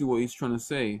 That's literally what he's trying to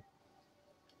say.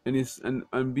 And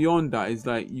and beyond that is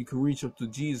like you can reach up to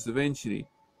Jesus eventually,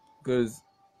 because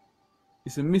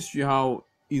it's a mystery how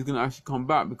he's gonna actually come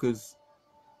back. Because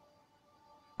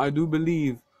I do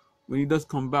believe when he does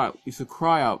come back, it's a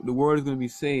cry out. The world is going to be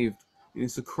saved. And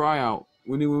it's a cry out.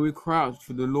 When we cry out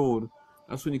for the Lord,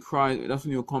 that's when he cries. That's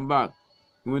when he'll come back.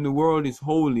 And when the world is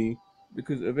holy,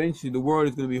 because eventually the world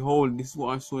is going to be holy. This is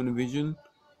what I saw in a vision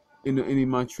in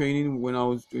my training when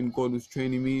God was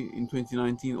training me in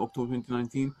 2019, October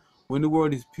 2019. When the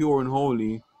world is pure and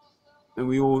holy, and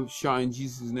we all shout in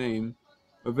Jesus' name,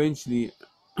 eventually,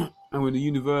 and when the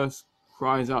universe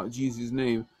cries out Jesus'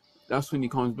 name, that's when he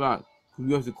comes back.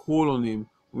 We have to call on him.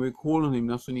 When we call on him,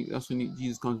 that's when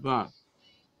Jesus comes back.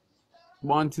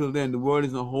 But until then, the world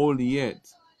is not holy yet,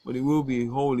 but it will be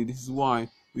holy. This is why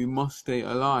we must stay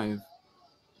alive.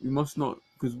 We must not,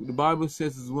 because the Bible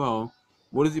says as well,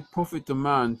 What does it profit a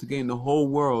man to gain the whole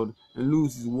world and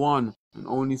lose his one and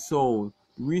only soul?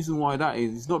 The reason why that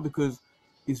is, it's not because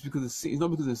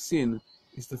of sin.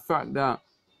 It's the fact that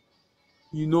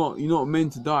you're not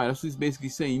meant to die. That's what it's basically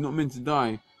saying. You're not meant to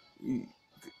die. You,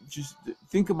 just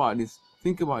think about this.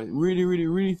 Think about it. Really, really,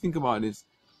 really think about this.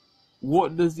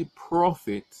 What does it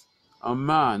profit a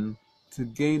man to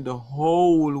gain the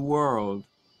whole world?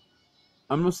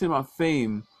 I'm not saying about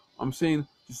fame. I'm saying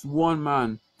just one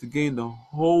man to gain the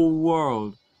whole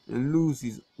world and lose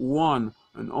his one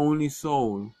and only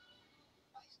soul.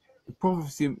 It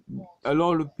profits him. A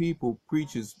lot of people,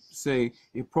 preachers, say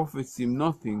it profits him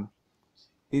nothing.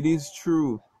 It is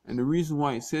true, and the reason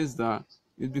why it says that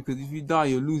is because if you die,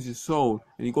 you lose your soul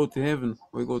and you go to heaven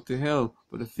or you go to hell.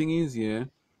 But the thing is, yeah,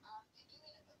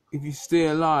 if you stay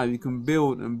alive, you can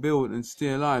build and build and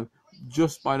stay alive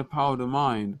just by the power of the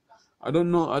mind. I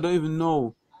don't know. I don't even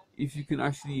know if you can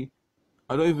actually.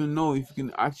 I don't even know if you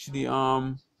can actually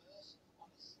find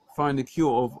the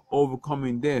cure of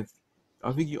overcoming death.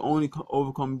 I think you only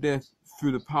overcome death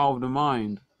through the power of the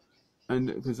mind. And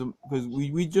because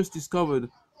we just discovered,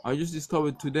 I just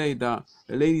discovered today that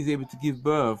a lady is able to give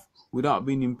birth without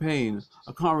being in pain.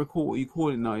 I can't recall what you call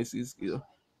it now. I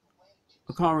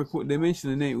can't recall. They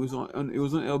mentioned the name. It was on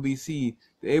LBC.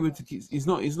 They're able to.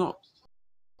 It's not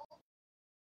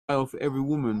for every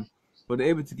woman, but they're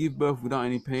able to give birth without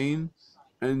any pain,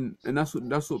 and that's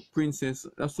what princess.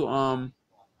 That's what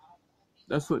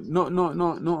what's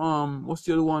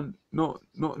the other one?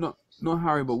 Not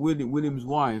Harry, but William's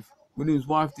wife. William's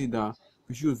wife did that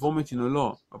because she was vomiting a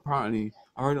lot. Apparently,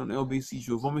 I heard on LBC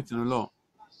she was vomiting a lot,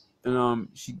 and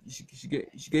she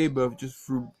gave birth just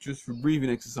through breathing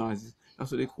exercises.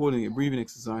 That's what they're calling it, breathing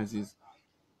exercises.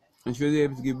 And she was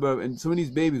able to give birth. And some of these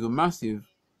babies were massive,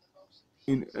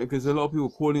 because a lot of people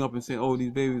were calling up and saying, "Oh,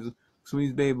 these babies, some of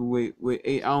these babies weigh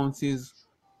 8 ounces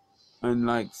and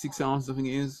like 6 ounces, I think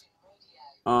it is."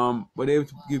 But they're able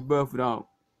to give birth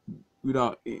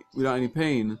without any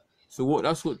pain. So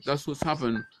that's what's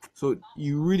happened. So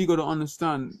you really got to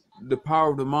understand the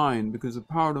power of the mind, because the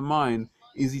power of the mind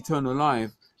is eternal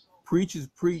life. Preachers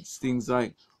preach things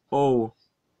like, oh,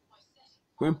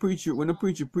 when a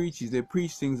preacher preaches, they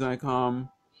preach things like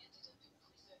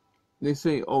they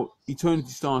say, oh, eternity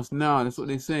starts now. That's what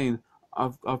they're saying.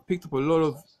 I've picked up a lot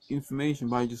of information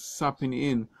by just sapping it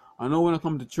in. I know when I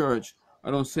come to church,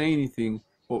 I don't say anything,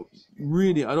 but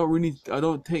really, I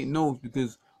don't take notes,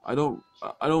 because I don't,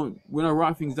 when I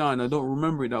write things down, I don't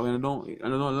remember it that way, and I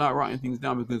don't like writing things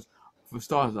down, because for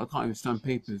starters, I can't even stand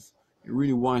papers. It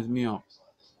really winds me up.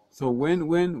 So when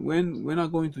I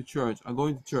go into church,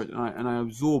 and I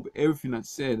absorb everything that's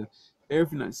said,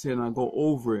 and I go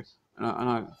over it, and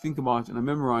I think about it, and I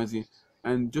memorize it,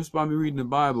 and just by me reading the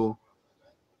Bible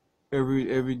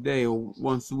every day or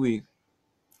once a week,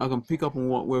 I can pick up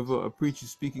on whether a preacher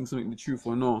is speaking something the truth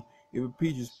or not. If a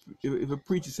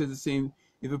preacher says the same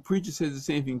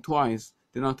thing twice,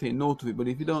 then I'll take note of it. But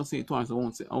if he don't say it twice, I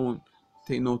won't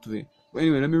take note of it. But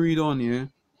anyway, let me read on here.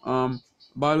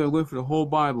 By the way, I'm going for the whole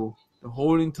Bible, the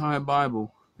whole entire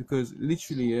Bible, because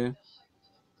literally, I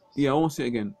won't say it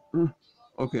again.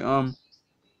 Okay,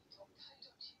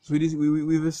 so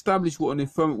we've established what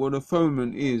a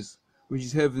firmament is, which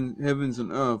is heavens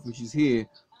and earth, which is here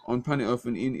on planet Earth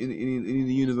and in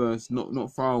the universe,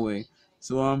 not far away.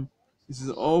 So this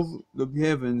is of the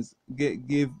heavens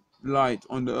give light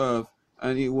on the earth,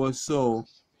 and it was so.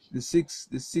 The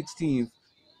 16th.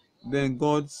 Then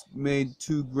God made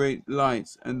two great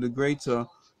lights, and the greater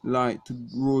light to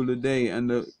rule the day, and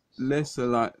the lesser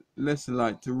light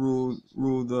to rule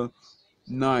the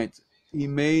night. He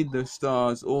made the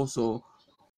stars also,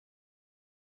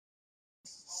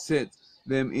 set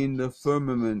them in the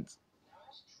firmament.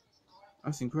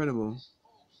 That's incredible.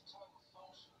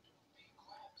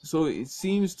 So it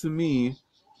seems to me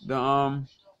that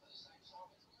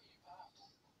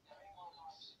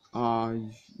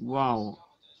wow.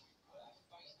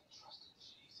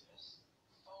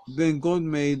 Then God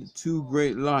made two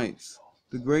great lights,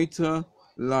 the greater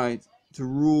light to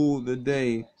rule the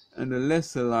day, and the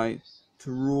lesser light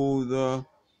to rule the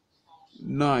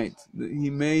night. He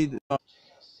made.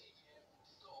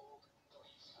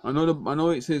 I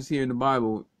know it says here in the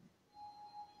Bible,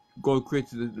 God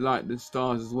created the light, the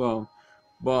stars as well.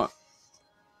 But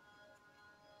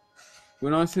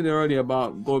when I said earlier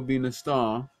about God being a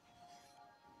star,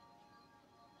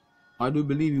 I do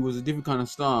believe He was a different kind of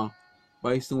star,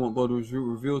 based on what God was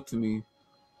revealed to me.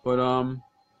 But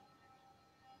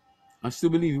I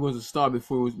still believe He was a star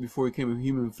before He came in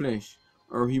human flesh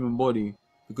or human body,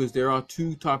 because there are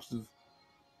two types of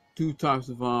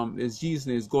there's Jesus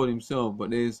and there's God Himself, but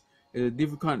there's There's a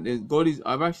different kind. God is.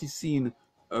 I've actually seen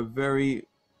a very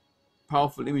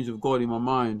powerful image of God in my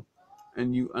mind,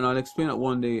 and I'll explain that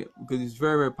one day because it's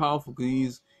very very powerful.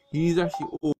 Because he's actually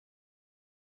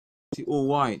all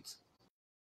white.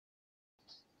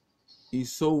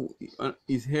 He's so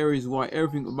his hair is white.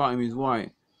 Everything about him is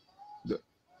white. The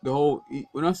the whole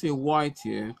when I say white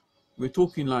here, we're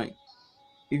talking like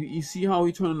if you see how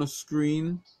he turn on a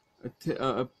screen,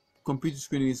 a computer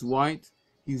screen is white.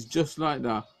 He's just like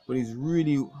that, but he's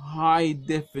really high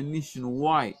definition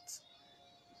white.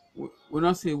 When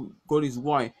I say God is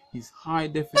white, he's high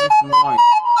definition white.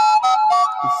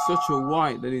 It's such a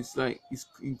white that it's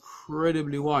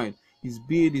incredibly white. His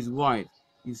beard is white.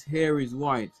 His hair is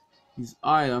white. His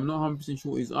eye, I'm not 100%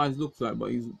 sure what his eyes look like,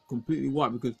 but he's completely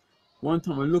white because one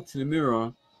time I looked in the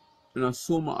mirror and I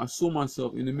saw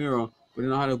myself in the mirror, but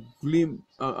then I had a glimpse,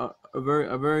 a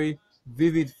very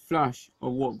vivid flash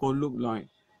of what God looked like,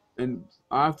 and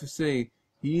I have to say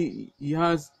he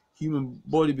has human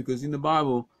body because in the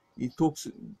Bible he talks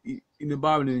in the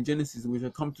Bible in Genesis, which I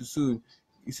come to soon.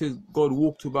 He says God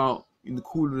walked about in the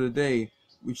cool of the day,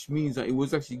 which means that it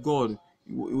was actually God.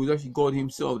 It was actually God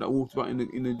Himself that walked about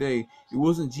in the day. It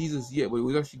wasn't Jesus yet, but it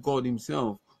was actually God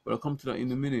Himself. But I'll come to that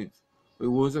in a minute. But it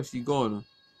was actually God.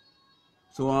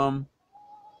 So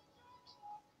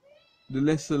the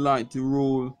lesser light to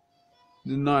rule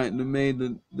the night that made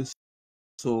the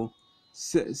soul.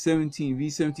 17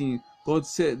 v17. God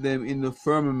set them in the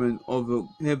firmament of the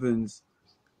heavens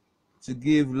to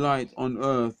give light on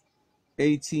earth.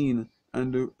 18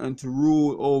 and to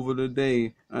rule over the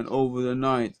day and over the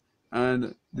night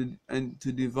and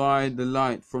to divide the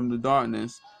light from the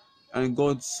darkness. And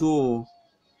God saw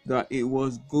that it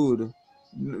was good.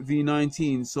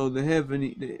 V19. So the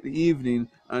the evening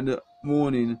and the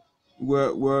morning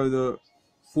were the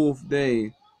fourth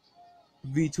day.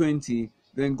 V20.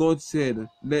 Then God said,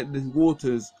 let the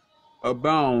waters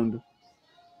abound.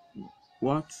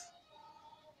 What?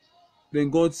 Then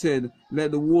God said,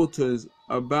 let the waters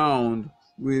abound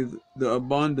with the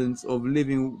abundance of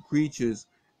living creatures,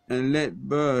 and let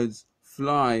birds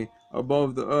fly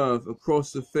above the earth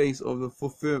across the face of the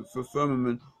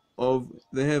firmament of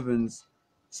the heavens.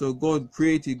 So God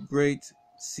created great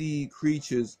sea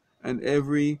creatures and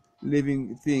every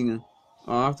living thing.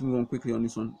 I have to move on quickly on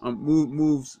this one.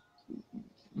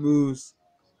 Moves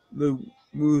the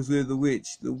moves with the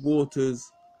which the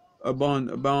waters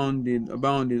abounded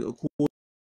according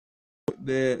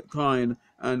their kind,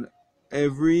 and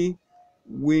every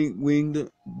winged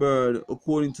bird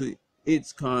according to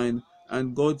its kind.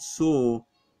 And God saw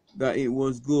that it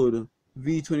was good.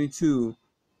 V22.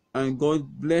 And God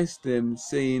blessed them,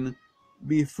 saying,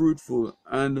 be fruitful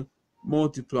and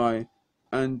multiply,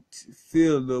 and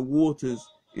fill the waters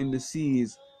in the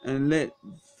seas, and let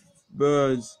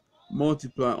birds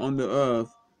multiply on the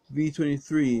earth.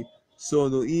 V23. So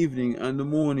the evening and the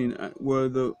morning were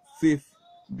the fifth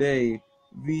day.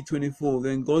 V24.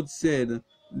 Then God said,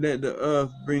 let the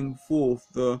earth bring forth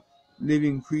the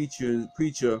living creature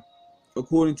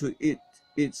according to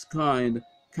its kind,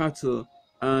 cattle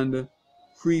and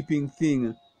creeping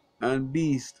thing and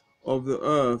beast of the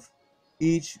earth,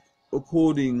 each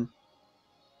according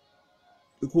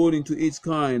to its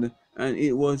kind. And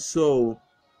it was so.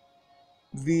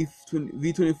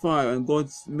 V25. And God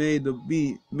made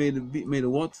made a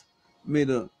what? Made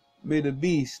a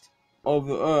beast of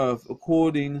the earth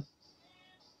according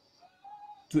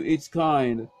to its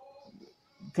kind,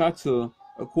 cattle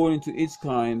according to its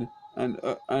kind, and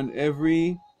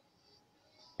everything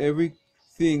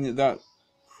that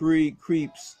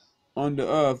creeps on the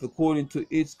earth according to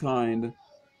its kind.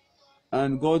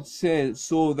 And God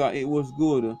saw that it was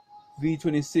good.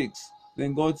 V26.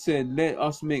 Then God said, let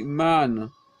us make man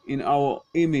in our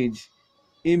image,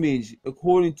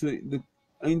 according to the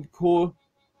then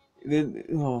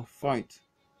fight.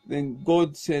 Then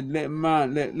God said, let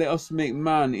us make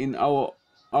man in our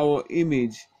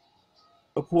image,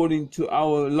 according to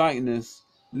our likeness.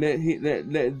 Let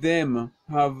them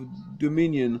have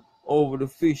dominion over the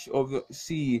fish of the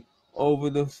sea, over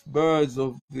the birds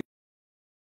of the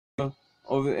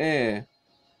air,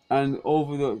 and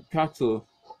over the cattle,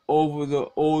 over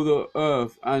all the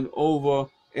earth, and over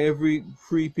every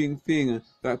creeping thing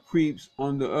that creeps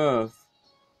on the earth.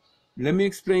 Let me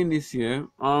explain this here.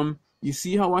 You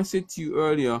see how I said to you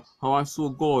earlier how I saw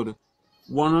God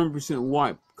 100%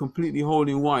 white, completely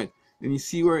holy white. And you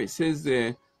see where it says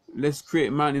there, let's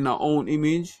create man in our own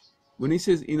image. When it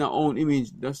says in our own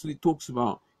image, that's what it talks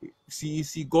about. See, you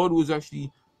see, God is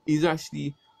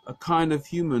actually a kind of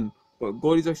human, but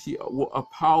God is actually a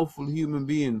powerful human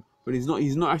being. But he's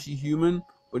not actually human,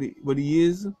 but he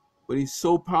is. but he's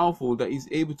so powerful that he's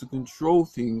able to control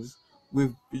things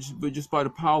with just by the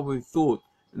power of his thought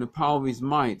and the power of his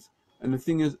might. And the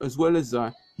thing is, as well as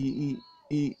that, he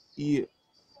he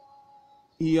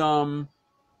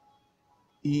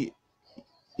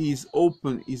he's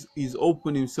open. He's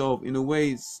open himself in a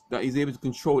way that he's able to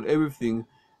control everything,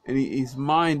 and his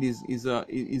mind is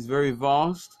very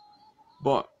vast.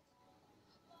 But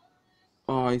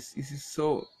it's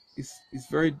so it's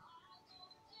very.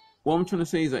 What I'm trying to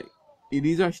say is that it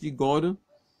is actually God, and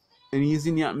He is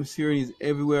in the atmosphere and He's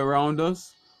everywhere around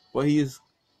us. But He has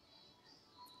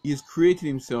created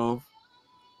Himself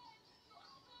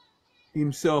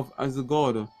as a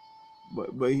God.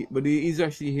 But he is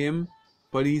actually Him.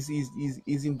 But he's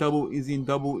in double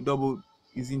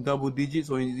digits,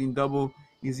 or he's in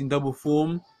double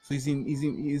form. So he's in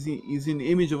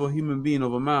the image of a human being,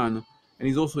 of a man, and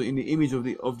he's also in the image of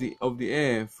the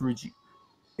air through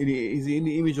he's in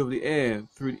the image of the air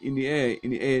through in the air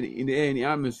in the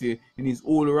atmosphere, and he's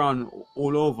all around,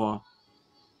 all over.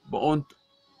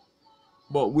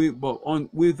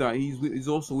 With that, he's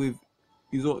also with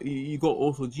he got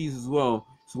also Jesus as well.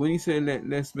 So when he said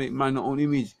let's make man our own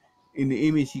image, in the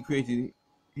image he created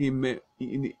him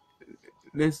in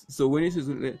the, so when it says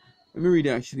let me read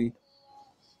it actually.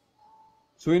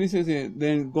 So when it says it,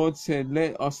 then God said,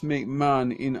 let us make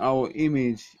man in our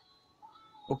image,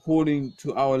 according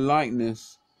to our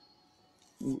likeness.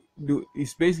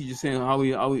 It's basically just saying how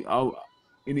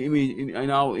in the image,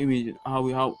 in our image, how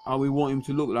we want him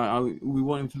to look like, how we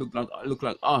want him to look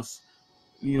like us,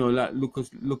 like look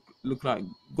like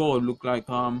God, look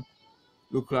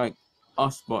like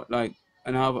us, but like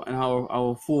and how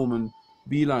our form and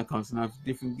be like us and have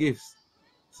different gifts.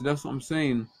 So that's what I'm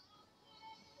saying.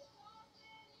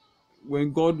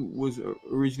 When God was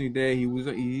originally there,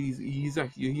 he's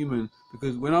actually a human,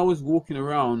 because when I was walking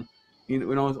around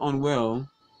when I was unwell,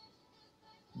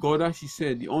 God actually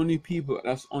said the only people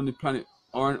that's on the planet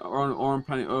or on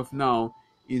planet Earth now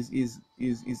is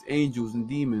angels and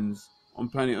demons on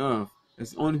planet Earth.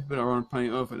 That's the only people that are on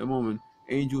planet Earth at the moment.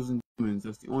 Angels and demons.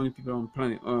 That's the only people on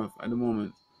planet Earth at the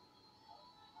moment.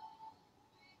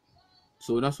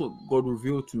 So that's what God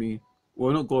revealed to me.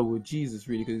 Well, not God, but Jesus,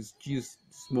 really, because Jesus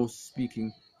is most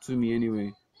speaking to me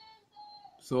anyway.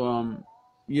 So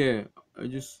yeah,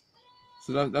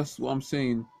 that's what I'm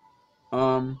saying.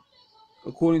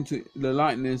 According to the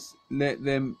likeness, let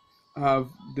them have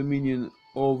dominion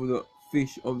over the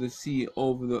fish of the sea,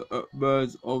 over the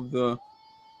birds of the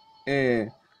air,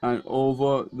 and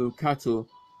over the cattle,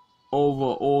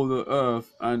 over all the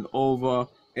earth, and over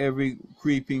every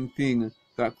creeping thing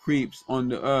that creeps on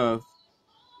the earth.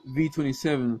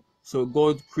 V27. So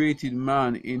God created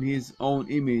man in his own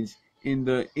image. In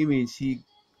the image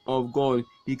of God,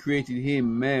 he created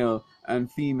him, male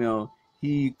and female.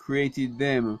 He created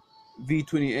them.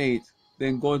 V28.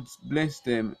 Then God blessed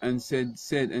them and said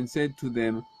to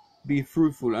them, be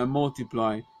fruitful and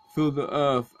multiply, fill the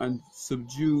earth and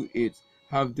subdue it,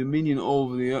 have dominion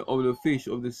over the fish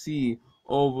of the sea,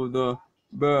 over the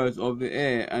birds of the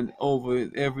air, and over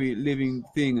every living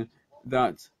thing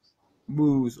that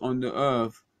moves on the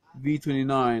earth.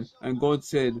 V29. And God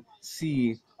said,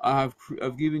 see, I've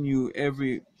given you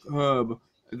every herb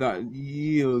that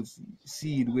yields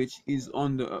seed, which is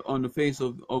on the face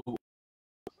of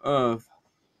earth,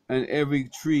 and every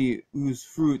tree whose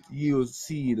fruit yields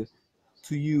seed.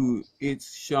 To you it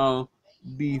shall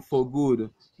be for good.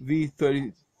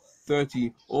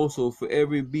 V30. Also for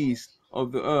every beast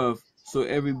of the earth, so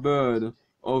every bird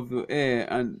of the air,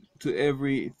 and to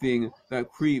everything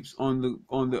that creeps on the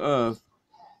earth.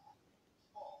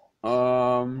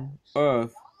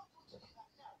 Earth.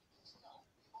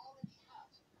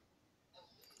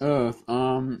 Earth.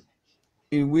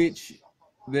 In which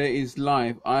there is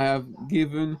life. I have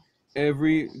given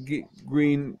every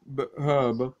green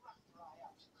herb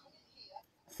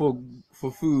for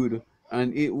food,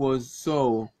 and it was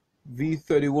so.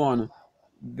 V31.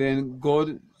 Then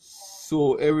God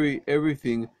saw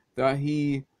everything that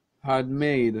he had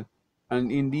made,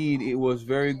 and indeed it was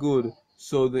very good.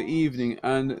 So the evening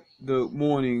and the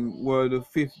morning were the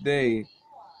fifth day.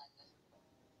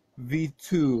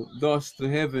 V2. Thus the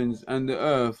heavens and the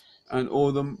earth and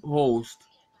all the host.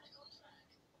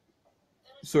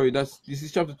 Sorry, this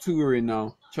is chapter 2 we're in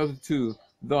now. Chapter 2.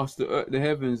 Thus the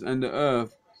heavens and the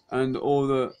earth and all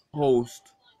the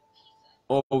host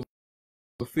of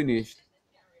finished.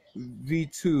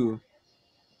 V2.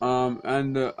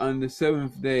 And the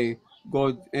seventh day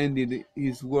God ended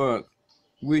his work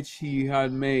which he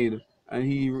had made, and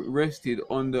he rested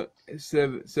on the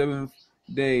seventh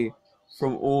day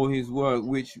from all his work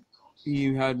which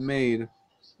he had made.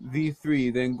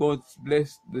 V3. Then God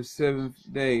blessed the seventh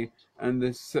day and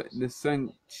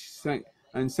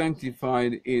and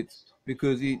sanctified it,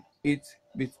 because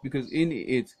because in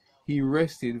it he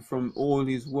rested from all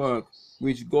his work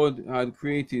which God had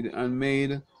created and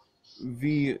made.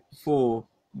 V4.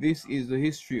 This is the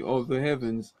history of the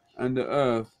heavens and the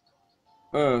earth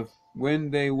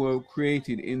when they were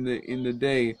created in the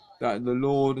day that the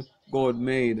Lord God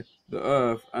made the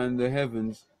earth and the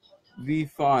heavens.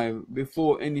 V5.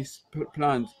 Before any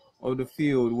plant of the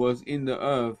field was in the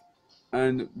earth,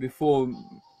 and before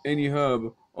any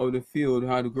herb of the field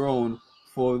had grown,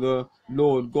 for the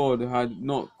Lord God had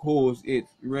not caused it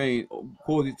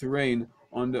to rain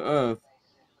on the earth,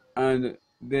 and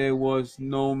there was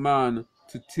no man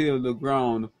to till the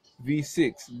ground.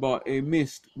 V6. But a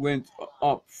mist went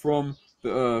up from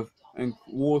the earth and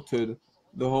watered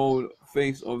the whole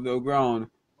face of the ground.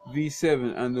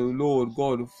 V7. And the Lord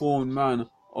God formed man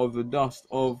of the dust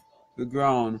of the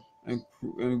ground, and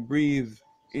breathed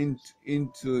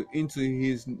into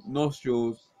his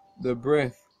nostrils the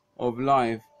breath of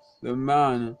life. The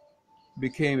man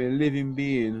became a living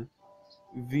being.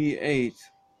 V8.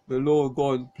 The Lord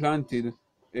God planted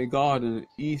a garden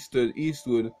eastward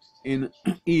in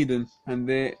Eden, and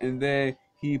there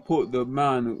he put the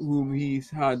man whom he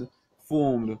had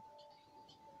formed.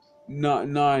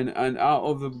 9. And out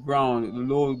of the ground the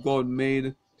Lord God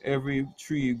made every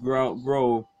tree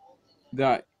grow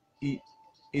that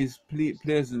is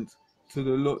pleasant to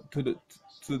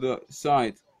the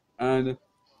sight, and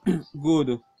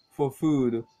good for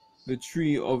food. The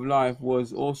tree of life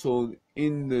was also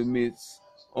in the midst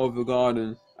of the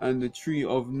garden, and the tree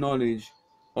of knowledge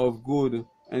of good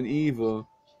and evil,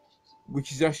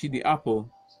 which is actually the apple.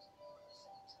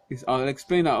 I'll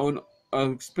explain that.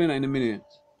 I'll explain that in a minute.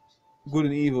 Good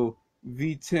and evil.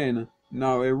 V10.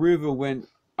 Now a river went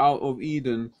out of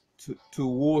Eden to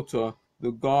water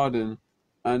the garden,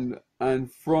 and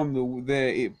from there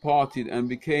it parted and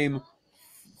became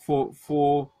four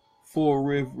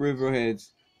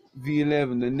riverheads.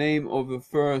 V11. The name of the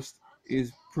first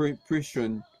is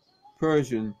Persian.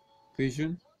 Persian.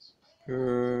 Persian.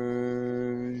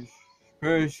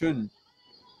 Persian.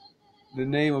 The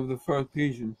name of the first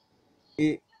Persian.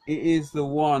 It is the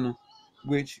one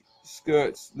which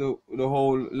skirts the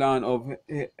whole land of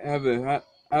Havilah,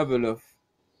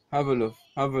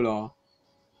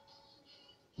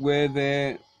 where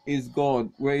there is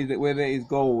where there is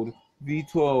gold.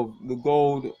 V12.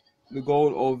 The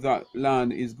gold of that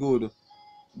land is good.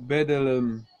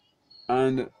 Bedlam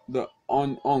and the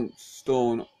onyx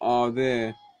stone are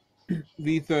there.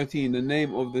 V13. The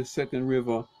name of the second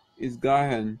river is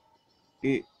Gahan.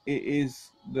 It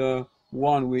is the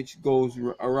one which goes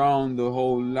around the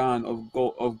whole land of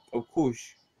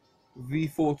Cush.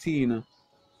 V14.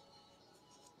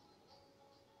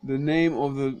 The name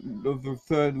of the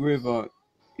third river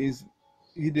is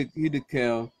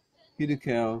Hiddekel.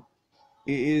 Hiddekel.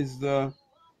 It is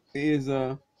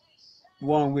the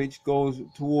one which goes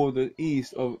toward the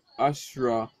east of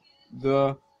Ashra.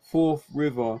 The fourth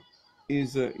river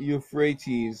is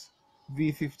Euphrates.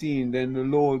 V15. Then the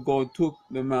Lord God took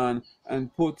the man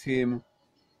and put him.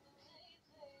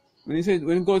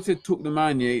 When God said took the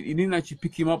man, yeah, he didn't actually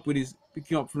pick him up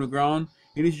from the ground.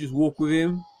 He didn't just walk with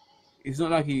him. It's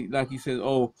not like he says,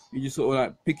 oh, you just sort of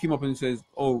like pick him up and says,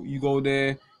 oh, you go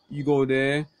there, you go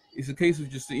there. It's a case of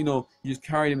just, you just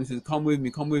carry him and says, come with me,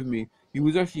 come with me. He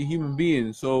was actually a human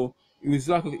being, so it was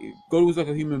like God was like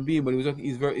a human being, but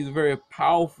he's a very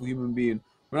powerful human being.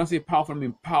 When I say powerful, I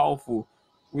mean powerful.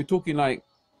 We're talking like,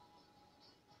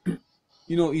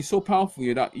 he's so powerful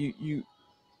here that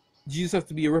Jesus has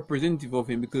to be a representative of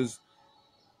him, because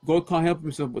God can't help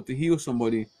himself but to heal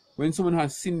somebody. When someone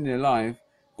has sin in their life,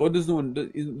 God doesn't want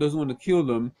to kill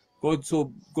them. God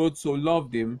so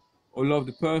loved him, or loved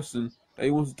the person, that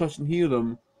he wants to touch and heal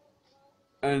them.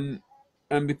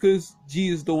 And because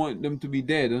Jesus don't want them to be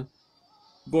dead,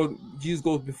 Jesus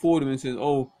goes before them and says,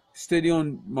 "Oh, steady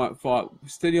on, my father,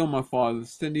 steady on, my father,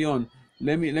 steady on.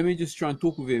 Let me just try and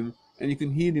talk with him, and you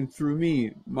can heal him through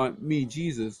me,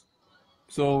 Jesus."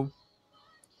 So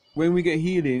when we get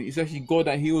healing, it's actually God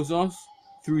that heals us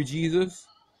through Jesus.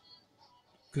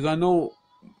 Because I know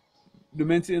the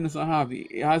mental illness I have,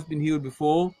 it has been healed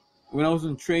before. When I was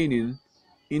in training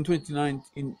in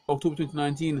October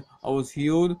 2019, I was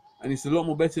healed, and it's a lot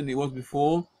more better than it was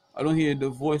before. I don't hear the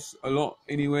voice a lot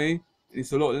anyway.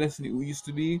 It's a lot less than it used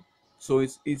to be. So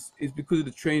it's because of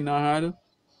the training I had.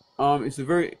 When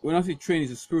I say training,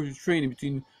 it's a spiritual training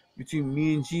between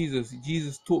me and Jesus.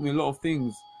 Jesus taught me a lot of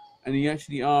things, and he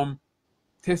actually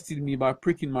tested me by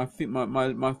pricking my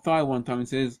thigh one time, and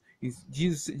says,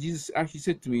 Jesus actually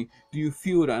said to me, "Do you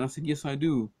feel that?" And I said, "Yes, I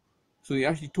do." So he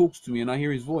actually talks to me, and I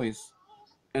hear his voice,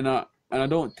 and I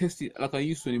don't test it like I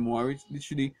used to anymore.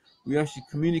 Literally, we actually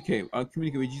communicate. I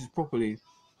communicate with Jesus properly.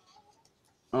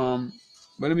 But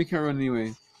let me carry on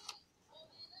anyway.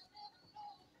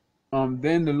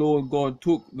 Then the Lord God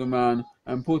took the man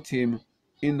and put him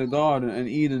in the garden and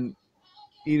Eden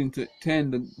to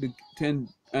tend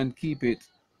and keep it.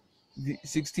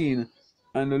 16.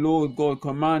 And the Lord God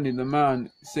commanded the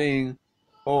man, saying,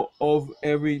 of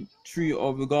every tree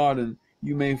of the garden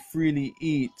you may freely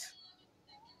eat.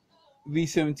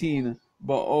 V17.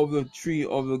 But of the tree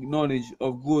of the knowledge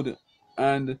of good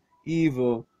and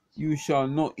evil you shall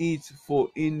not eat, for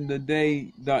in the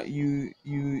day that you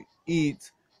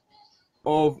eat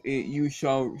of it you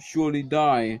shall surely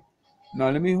die.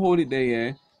 Now let me hold it there,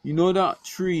 yeah. You know that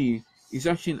tree is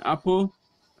actually an apple,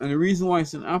 and the reason why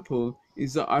it's an apple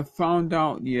is that I found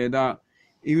out, yeah, that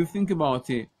if you think about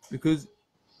it, because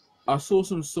I saw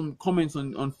some comments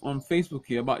on Facebook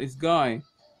here about this guy.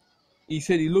 He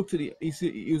said he looked at it. He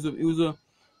said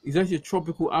it's actually a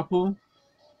tropical apple,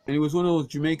 and it was one of those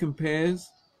Jamaican pears.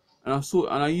 And I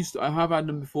have had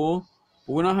them before,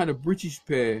 but when I had a British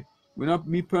pear,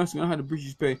 me personally, when I had a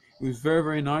British pear, it was very,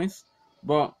 very nice,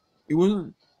 but it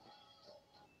wasn't.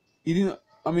 It didn't.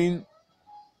 I mean,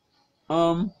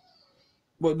 um,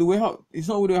 but the way how it's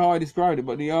not the way how I described it,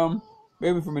 but wait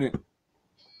for a minute.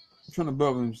 I'm trying to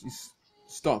burp him. He's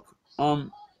stuck.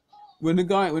 When the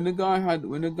guy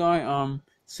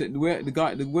said the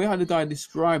way how the guy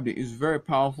described it is very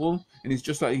powerful, and it's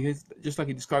just like he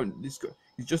described this.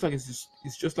 It's just like it's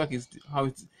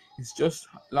just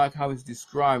like how it's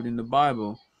described in the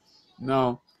Bible.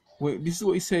 Now, this is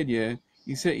what he said. Yeah,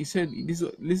 he said this.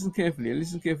 Listen carefully,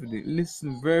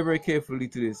 listen very, very carefully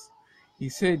to this. He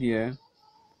said, yeah,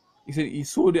 he said he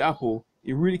saw the apple.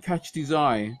 It really catched his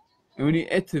eye, and when he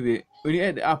ate the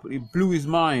apple, it blew his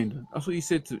mind. That's what he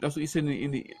said. That's what he said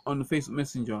on the Facebook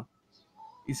Messenger.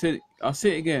 He said, I'll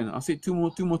say it again. I'll say it two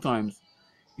more times.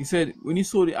 He said when he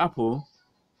saw the apple,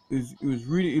 it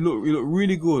looked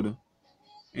really good.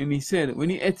 And he said when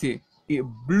he ate it, it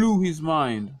blew his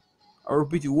mind. I'll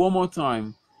repeat it one more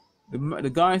time.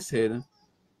 The guy said,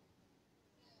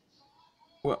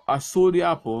 well, I saw the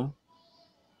apple,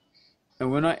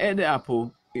 and when I ate the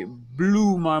apple, it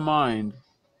blew my mind.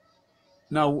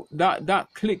 Now that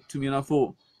clicked to me, and I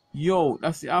thought, yo,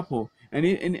 that's the apple. And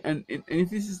if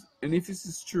this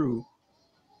is true,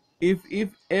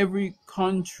 if every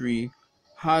country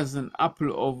has an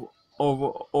apple of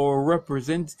or a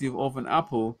representative of an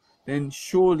apple, then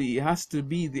surely it has to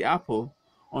be the apple.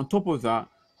 On top of that,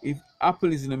 if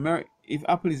apple is in America, if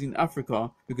apple is in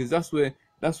Africa, because that's where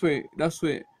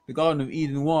the Garden of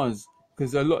Eden was.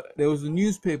 Because there was a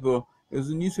newspaper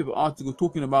article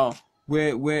talking about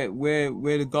where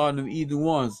the Garden of Eden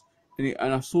was,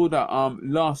 and I saw that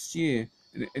last year,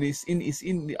 and it's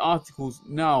in the articles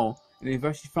now, and they've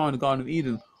actually found the Garden of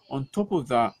Eden. On top of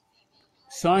that,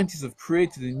 scientists have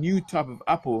created a new type of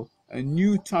apple,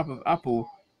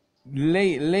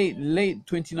 late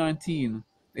 2019.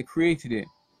 They created it.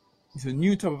 It's a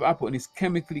new type of apple, and it's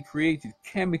chemically created.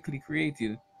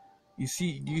 You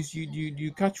see, do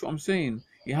you catch what I'm saying?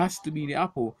 It has to be the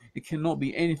apple. It cannot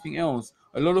be anything else.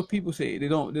 A lot of people say they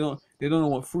don't know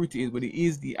what fruit it is, but it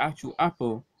is the actual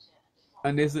apple.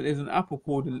 And there's an apple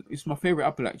called, it's my favorite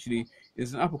apple actually.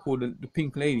 There's an apple called the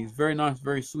Pink Lady. It's very nice,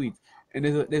 very sweet. And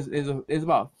there's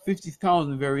about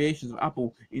 50,000 variations of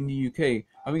apple in the UK.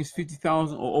 I think it's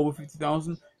 50,000 or over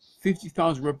 50,000.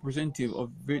 50,000 representative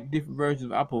of different versions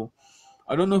of apple.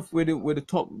 I don't know if we're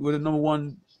the number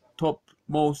one top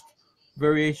most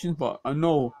variations, but I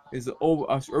know it's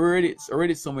already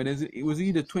somewhere. It was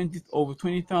either over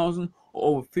 20,000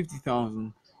 or over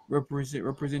 50,000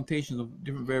 representations of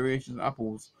different variations of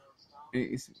apples.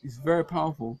 It's very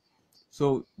powerful.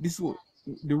 So this is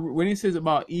when it says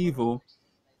about evil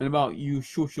and about you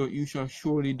shall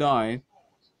surely die,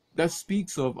 that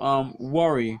speaks of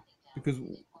worry, because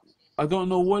I don't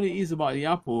know what it is about the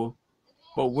apple,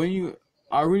 but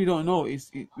I really don't know.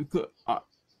 It's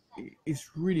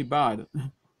really bad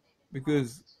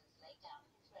because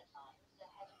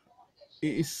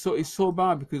it's so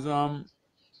bad because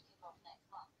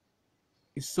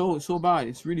it's so bad.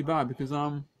 It's really bad because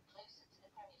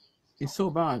it's so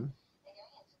bad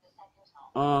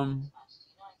um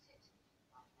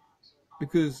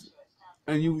because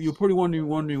and you're probably wondering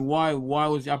why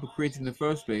was the apple created in the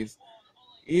first place.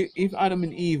 If Adam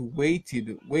and Eve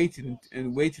waited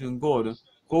on God,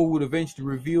 God would eventually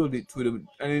reveal it to them.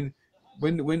 And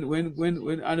then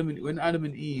when Adam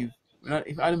and Eve,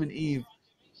 if Adam and Eve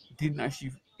didn't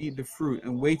actually eat the fruit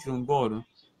and waited on God,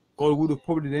 God would have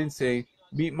probably then say,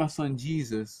 meet my son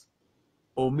Jesus,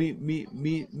 or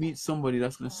meet somebody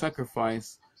that's going to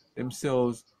sacrifice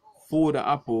themselves for the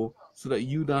apple so that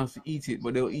you don't have to eat it,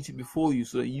 but they'll eat it before you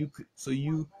so that you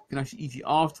can actually eat it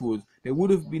afterwards. They would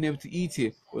have been able to eat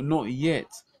it, but not yet,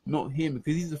 not him,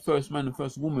 because he's the first man and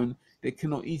first woman. They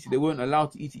cannot eat it. They weren't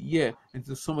allowed to eat it yet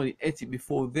until somebody ate it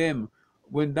before them.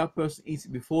 When that person eats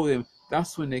it before them,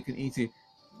 that's when they can eat it.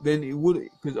 Then it would,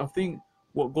 because I think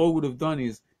what God would have done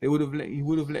is he would have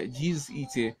let Jesus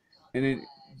eat it, and then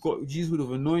Jesus would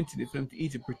have anointed it for them to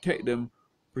eat it, protect them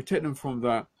from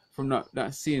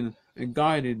that sin, and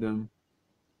guided them.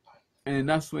 And then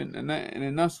that's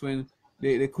when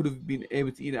they could have been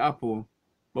able to eat the apple.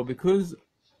 But because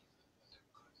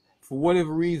for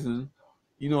whatever reason,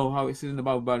 you know how it says in the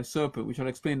Bible about the serpent, which I'll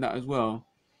explain that as well.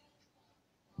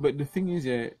 But the thing is,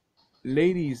 yeah,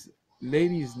 ladies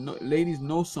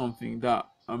know something that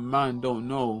a man don't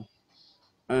know,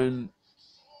 and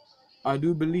I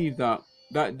do believe that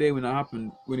that day when that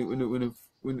happened, when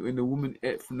the woman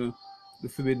ate from the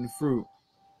forbidden fruit,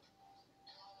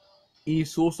 Eve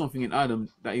saw something in Adam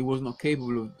that he was not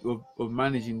capable of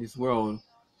managing this world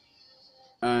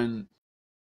and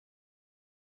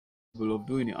of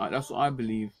doing it. That's what I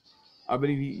believe. I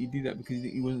believe he did that because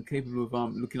he wasn't capable of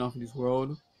looking after this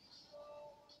world,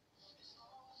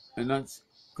 and that's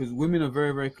because women are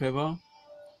very, very clever.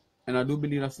 And I do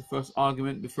believe that's the first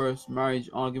argument, the first marriage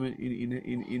argument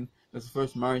in that's the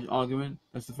first marriage argument.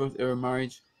 That's the first ever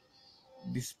marriage.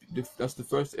 That's the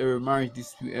first ever marriage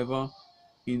dispute ever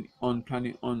on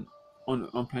planet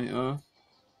Earth.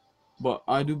 But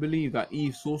I do believe that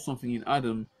Eve saw something in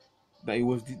Adam that it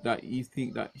was that he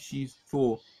think that she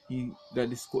thought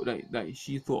that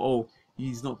she thought, oh,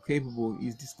 he's not capable,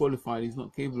 he's disqualified, he's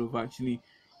not capable of actually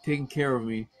taking care of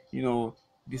me,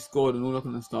 this God and all that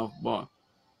kind of stuff. But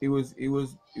it was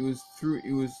through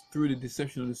the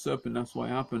deception of the serpent. That's why it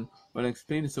happened. But I'll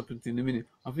explain the serpent in a minute.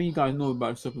 I think you guys know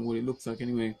about the serpent, what it looks like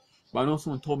anyway. But I know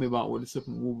someone told me about what the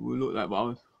serpent will look like.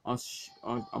 But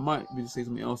I might be to say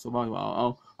something else about it.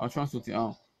 But I'll try to sort it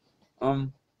out.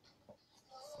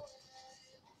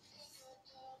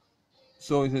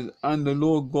 So it says, and the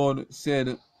Lord God said,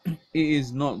 it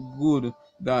is not good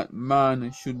that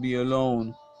man should be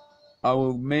alone. I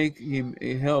will make him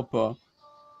a helper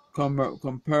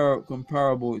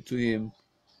comparable to him.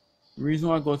 The reason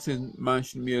why God says man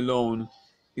shouldn't be alone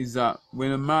is that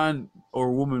when a man or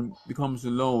a woman becomes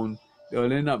alone,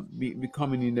 they'll end up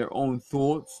becoming in their own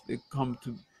thoughts. They'll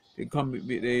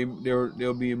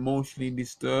be emotionally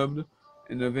disturbed,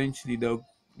 and eventually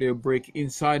they'll break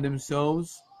inside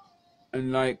themselves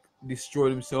and destroy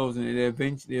themselves, and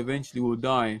they eventually will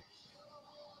die.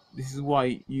 This is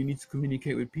why you need to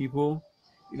communicate with people.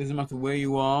 It doesn't matter where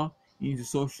you are, you need to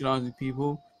socialize with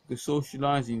people, because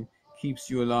socializing keeps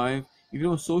you alive. If you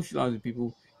don't socialize with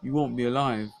people, you won't be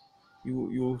alive. You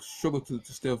will struggle to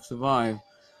still survive.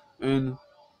 And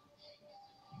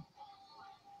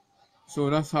so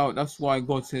that's why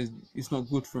God says it's not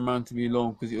good for a man to be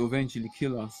alone, because it will eventually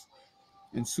kill us.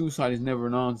 And suicide is never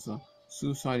an answer.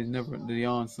 Suicide is never the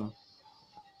answer.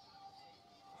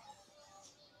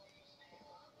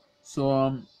 So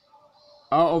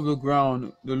out of the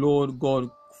ground the Lord God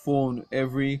formed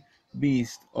every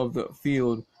beast of the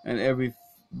field and every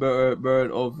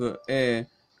bird of the air,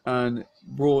 and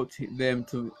brought them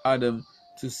to Adam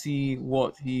to see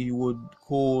what he would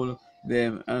call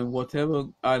them. And whatever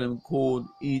Adam called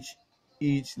each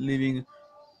living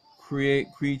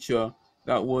creature,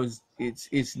 that was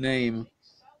its name.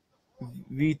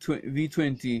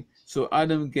 V20. So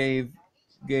Adam gave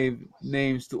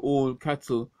names to all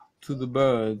cattle, to the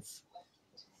birds.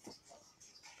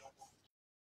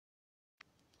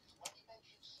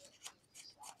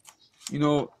 You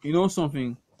know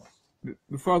something.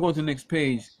 Before I go to the next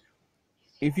page,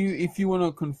 if you want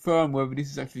to confirm whether this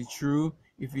is actually true,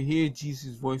 if you hear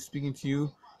Jesus' voice speaking to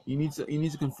you, you need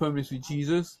to confirm this with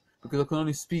Jesus, because I can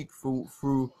only speak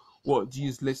through what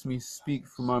Jesus lets me speak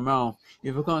through my mouth.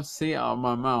 If I can't say it out of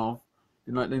my mouth,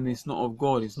 then it's not of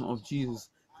God, it's not of Jesus,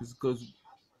 because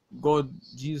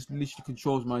Jesus literally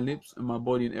controls my lips and my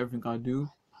body and everything I do,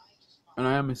 and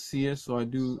I am a seer, so I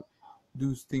do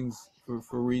things for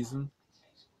a reason.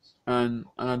 And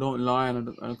I don't lie,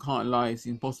 and I can't lie. It's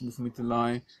impossible for me to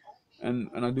lie, and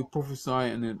I do prophesy,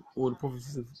 and then all the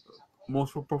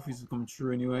most prophecies have come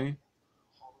true anyway,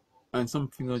 and some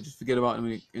things I just forget about them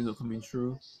and it ends up coming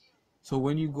true. So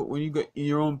when you go in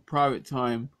your own private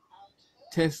time,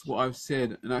 test what I've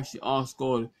said and actually ask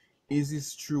God, is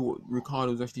this true what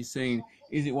Ricardo is actually saying?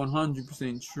 Is it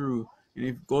 100% true? And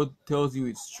if God tells you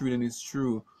it's true, then it's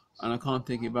true, and I can't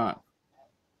take it back.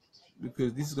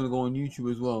 because this is gonna go on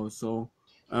YouTube as well. So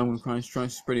I'm gonna try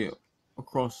and spread it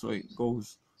across so it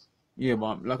goes. Yeah,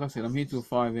 but like I said, I'm here till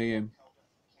 5 a.m.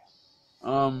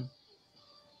 Um,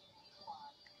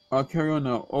 I'll carry on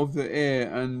now. Of the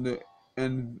air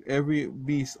and every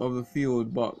beast of the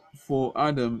field, but for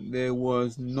Adam there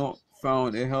was not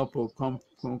found a helper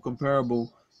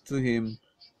comparable to him.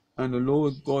 And the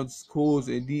Lord God caused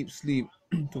a deep sleep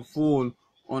to fall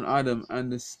on Adam,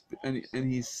 and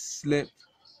he slept.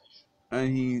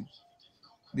 And he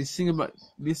this thing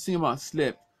about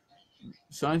sleep.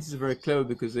 Scientists are very clever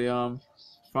because they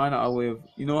find out a way of,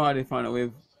 you know how they find a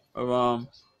way of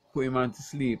putting man to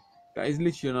sleep. That is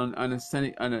literally an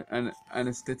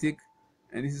anesthetic,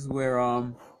 and this is where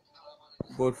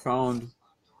God found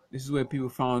this is where people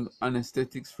found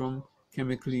anesthetics from,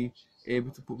 chemically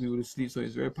able to put people to sleep. So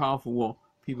it's very powerful what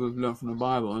people have learned from the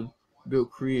Bible and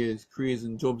built careers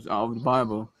and jobs out of the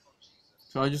Bible.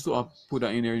 So I just thought I'd put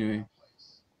that in there anyway.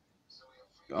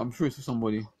 I'm sure it's for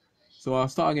somebody. So I'll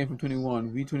start again from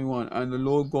 21, V21. And the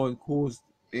Lord God caused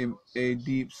him a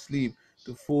deep sleep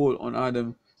to fall on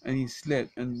Adam, and he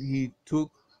slept, and he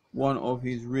took one of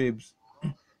his ribs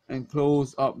and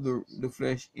closed up the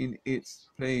flesh in its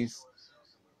place.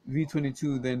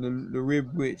 V22. Then the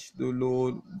rib which the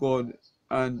Lord God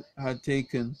and had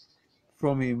taken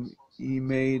from him, he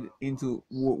made into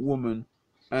woman,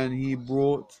 and he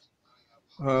brought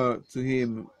her to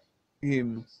him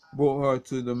brought her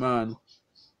to the man.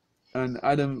 And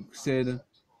Adam said,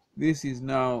 this is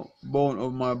now bone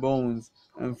of my bones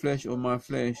and flesh of my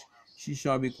flesh. She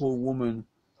shall be called woman,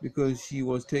 because she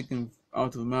was taken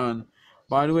out of man.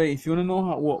 By the way, if you want to know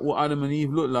what Adam and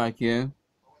Eve look like, yeah,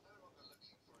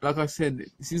 like I said,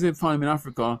 since they found them in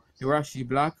Africa, they were actually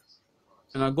black.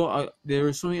 And there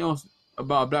is something else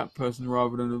about a black person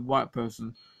rather than a white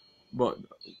person. But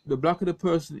the blacker the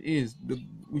person is,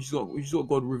 which is what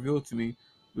God revealed to me,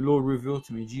 the Lord revealed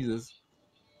to me, Jesus.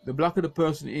 The blacker the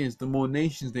person is, the more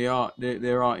nations there are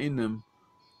in them.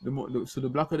 So the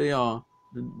blacker they are,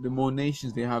 the more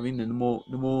nations they have in them.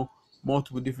 The more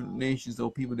multiple different nations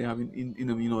or people they have in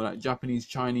them. You know, like Japanese,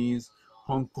 Chinese,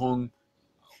 Hong Kong,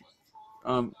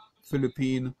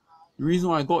 Philippine. The reason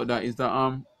why I got that is that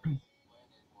I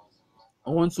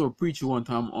once saw a preacher one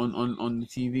time on the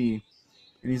TV,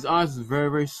 and his eyes was very,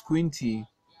 very squinty.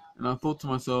 And I thought to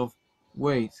myself,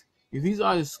 wait, if his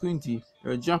eyes are squinty,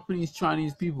 there are Japanese,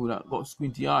 Chinese people that got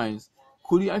squinty eyes.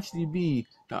 Could it actually be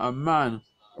that a man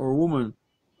or a woman,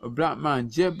 a black man,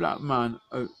 jet black man,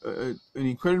 an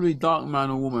incredibly dark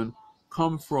man or woman,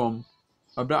 come from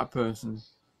a black person?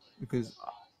 Because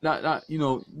that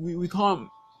we can't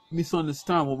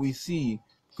misunderstand what we see,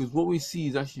 because what we see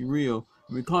is actually real.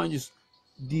 We can't just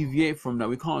deviate from that.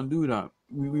 We can't do that.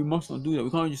 We must not do that. We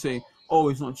can't just say, oh,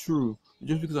 it's not true.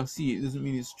 Just because I see it doesn't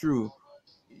mean it's true.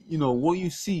 You know, what you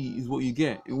see is what you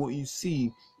get, and what you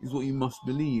see is what you must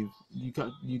believe.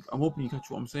 I'm hoping you catch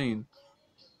what I'm saying.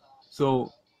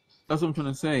 So that's what I'm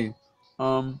trying to say.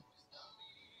 Um,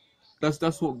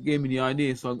 that's what gave me the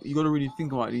idea. So you got to really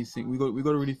think about these things. We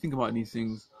got to really think about these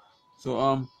things.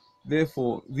 So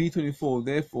therefore, V24.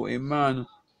 Therefore, a man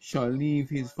shall leave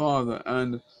his father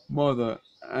and mother,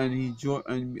 and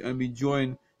and be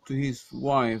joined to his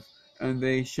wife, and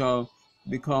they shall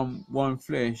become one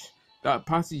flesh. That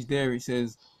passage there, it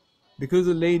says, because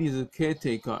the lady is a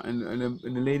caretaker, and the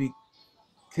lady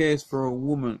cares for a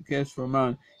woman, cares for a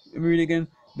man. Let me read again.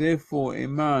 Therefore, a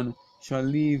man shall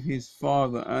leave his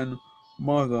father and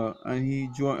mother,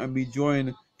 and be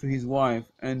joined to his wife,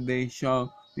 and they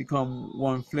shall become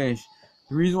one flesh.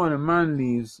 The reason why the man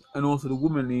leaves and also the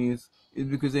woman leaves is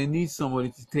because they need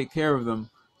somebody to take care of them,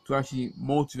 to actually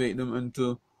motivate them and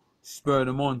to spur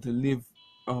them on to live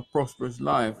a prosperous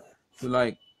life, to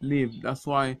like live. That's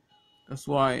why that's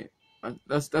why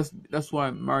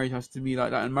marriage has to be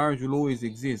like that, and marriage will always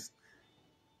exist.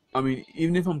 I mean,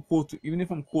 even if I'm called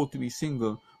to be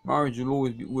single, marriage will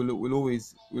always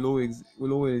will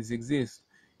always exist.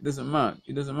 It doesn't matter.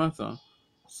 It doesn't matter.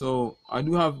 So I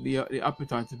do have the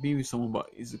appetite to be with someone, but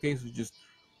it's a case of just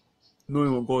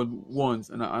knowing what God wants,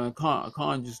 and I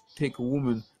can't just take a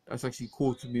woman that's actually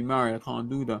called to be married. I can't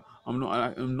do that. I'm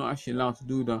not actually allowed to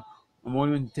do that. I'm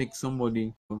only going to take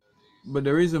somebody. But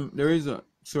there is a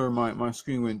sorry, my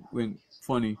screen went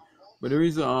funny. But there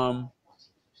is a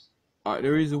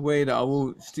way that I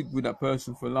will stick with that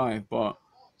person for life, but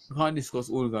I can't discuss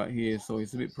all of that here, so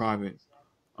it's a bit private.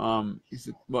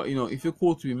 But you know, if you're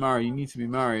called to be married, you need to be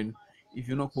married. If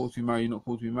you're not called to be married, you're not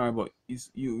called to be married. But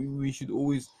we should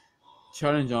always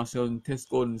challenge ourselves and test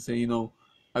God and say, you know,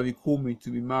 have you called me to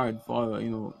be married, Father? You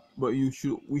know, but we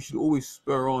should always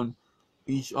spur on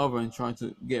each other and try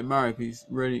to get married, because it's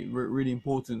really, really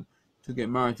important to get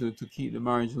married to keep the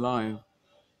marriage alive.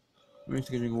 Let me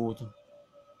just get a drink of water.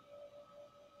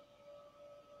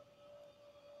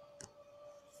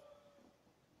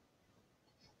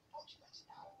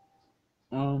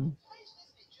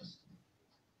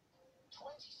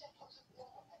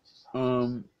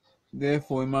 Um,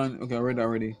 Therefore, a man. Okay, I read that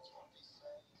already.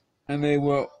 And they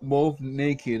were both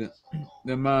naked,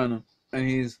 the man and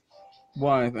his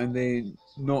wife, and they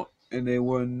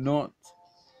were not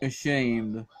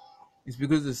ashamed. It's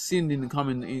because the sin didn't come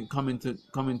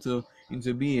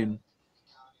into being,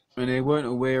 and they weren't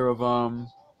aware of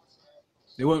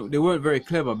they weren't very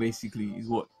clever. Basically, is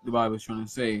what the Bible is trying to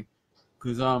say,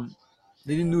 because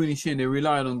they didn't do any shame. They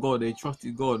relied on God. They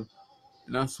trusted God,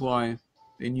 and that's why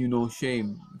they knew no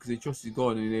shame, because they trusted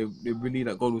God and they believed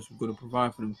that God was going to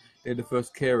provide for them. They're the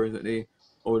first carers that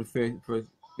or the first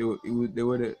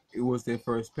it was their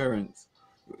first parents.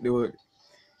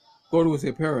 God was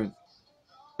their parents.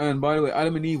 And by the way,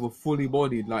 Adam and Eve were fully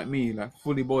bodied like me, like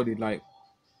fully bodied, like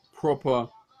proper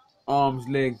arms,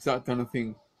 legs, that kind of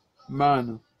thing.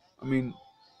 Man, I mean,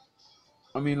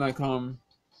 like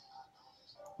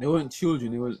they weren't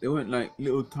children. They weren't like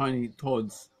little tiny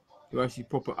tods. They were actually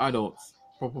proper adults,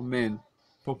 proper men,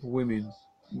 proper women,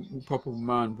 proper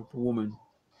man, proper woman.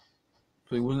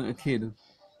 So he wasn't a kid.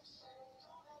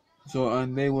 So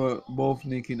and they were both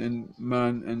naked, and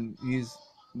man and his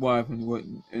wife, and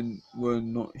were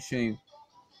not ashamed.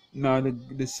 Now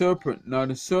the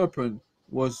serpent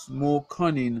was more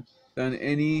cunning than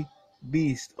any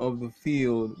beast of the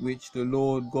field which the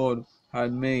Lord God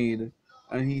had made.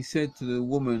 And he said to the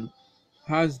woman,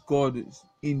 has God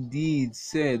indeed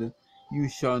said, you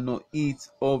shall not eat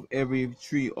of every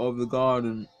tree of the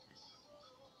garden?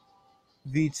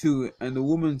 V2. And the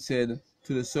woman said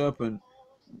to the serpent,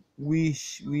 we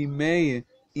may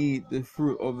eat the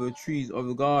fruit of the trees of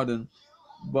the garden,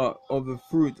 but of the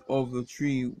fruit of the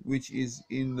tree which is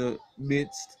in the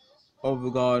midst of the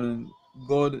garden,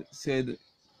 God said,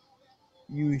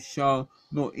 you shall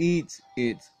not eat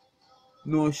it,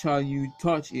 nor shall you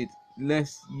touch it,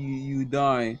 lest you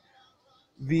die.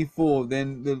 V4.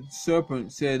 Then the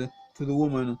serpent said to the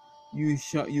woman, you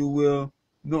will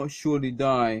not surely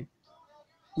die.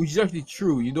 Which is actually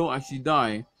true. You don't actually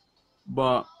die,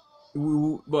 but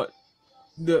the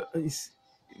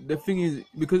the thing is,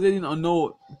 because they didn't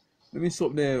know. Let me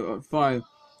stop there at 5.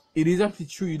 It is actually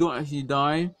true. You don't actually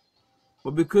die,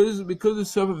 but because the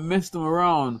serpent messed them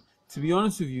around. To be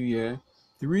honest with you, yeah,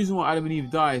 the reason why Adam and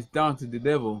Eve died is down to the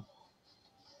devil,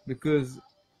 because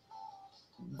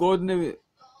God never.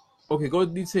 Okay,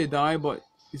 God did say die, but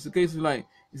it's a case of like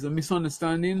it's a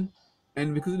misunderstanding,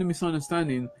 and because of the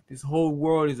misunderstanding, this whole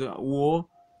world is at war,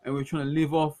 and we're trying to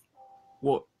live off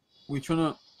what we're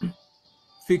trying to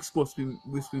fix what's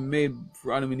been made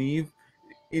for Adam and Eve.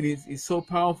 It's so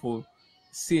powerful,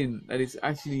 sin, that it's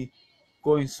actually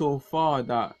going so far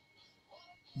that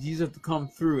Jesus had to come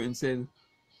through and said,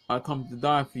 I come to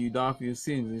die for you, die for your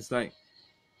sins. And it's like,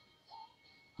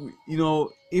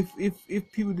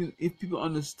 if people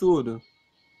understood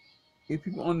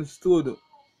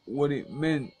what it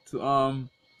meant to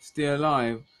stay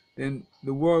alive, then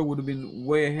the world would have been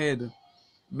way ahead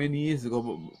many years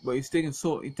ago. But it's taken us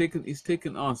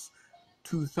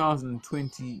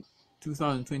 2020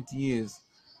 years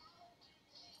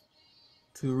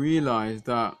to realize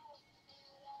that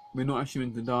we're not actually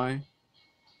meant to die.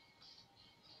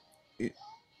 And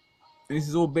this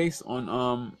is all based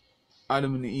on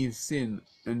Adam and Eve's sin,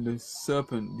 and the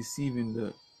serpent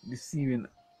deceiving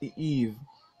Eve.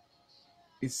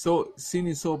 Sin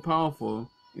is so powerful,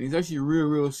 and it's actually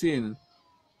real sin,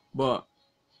 but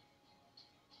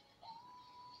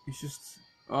it's just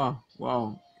wow,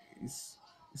 it's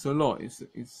a lot. It's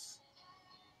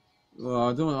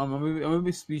I don't. I'm a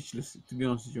bit speechless, to be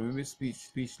honest with you. I'm a bit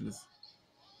speechless.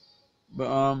 But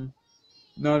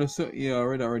now yeah, I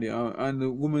read that already. And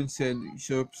the woman said,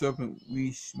 serpent,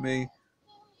 we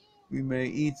may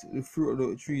eat the fruit of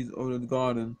the trees of the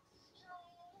garden,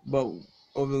 but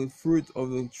of the fruit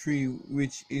of the tree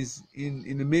which is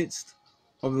in the midst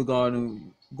of the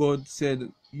garden, God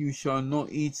said, you shall not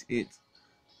eat it,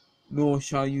 nor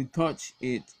shall you touch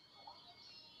it,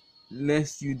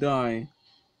 lest you die.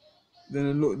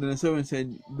 Then the serpent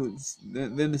said,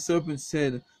 then the serpent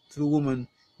said to the woman,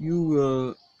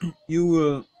 you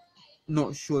will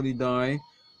not surely die,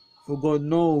 for God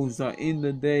knows that in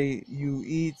the day you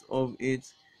eat of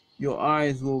it, your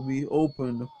eyes will be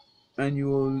opened, and you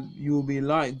will be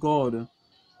like God,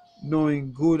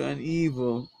 knowing good and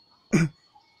evil.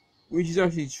 Which is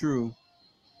actually true.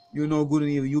 You'll know good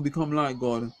and evil. You'll become like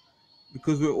God,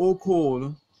 because we're all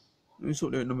called. Let me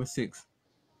stop there at number 6.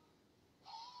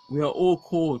 we are all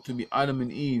called to be Adam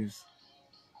and Eve's.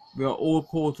 We are all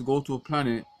called to go to a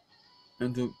planet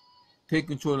and to take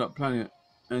control of that planet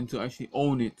and to actually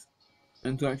own it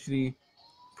and to actually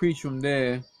preach from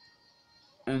there.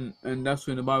 And that's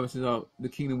when the Bible says, "Oh, the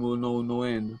kingdom will know no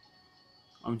end."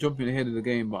 I'm jumping ahead of the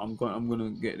game, but I'm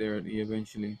gonna get there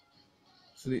eventually.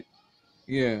 So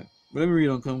yeah, but let me read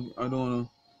on. I don't wanna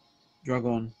drag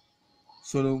on.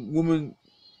 So the woman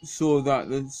saw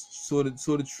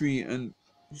the tree and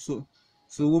so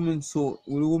the woman saw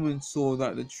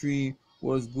that the tree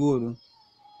was good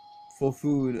for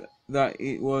food, that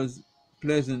it was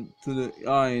pleasant to the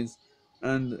eyes,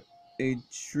 and a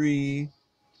tree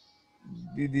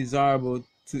desirable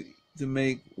to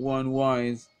make one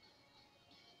wise.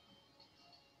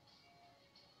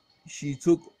 She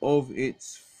took of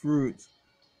its fruit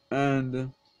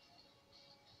and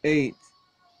ate.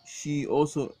 She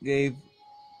also gave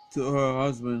to her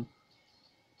husband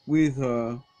with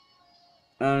her,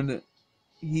 and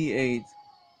he ate.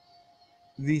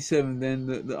 V7. Then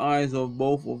the eyes of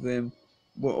both of them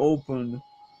were opened,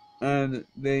 and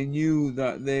they knew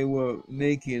that they were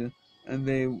naked, and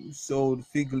they sewed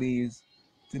fig leaves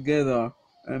together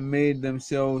and made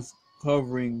themselves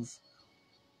coverings.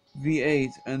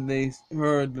 V8. And they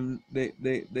heard they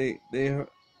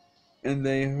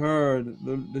heard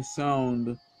the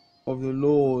sound of the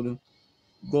Lord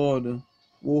God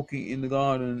walking in the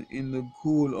garden in the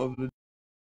cool of the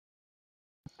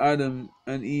Adam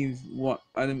and Eve's what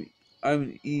Adam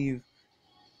and Eve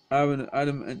Adam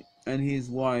and his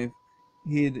wife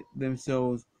hid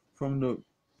themselves from the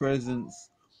presence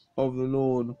of the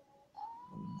Lord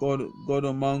God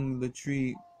among the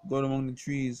trees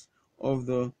of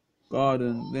the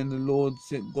garden. Then the Lord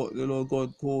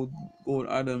God called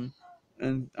Adam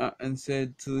and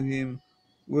said to him,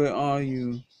 "Where are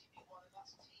you?"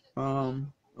 I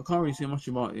can't really say much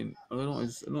about it. I don't know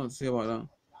what to say about that.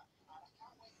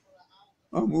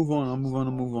 I'll move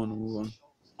on.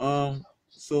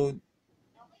 So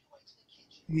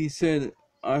he said,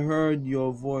 "I heard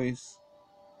your voice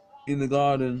in the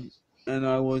garden, and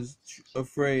I was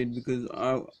afraid because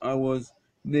I was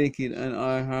naked and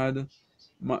I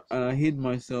hid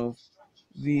myself."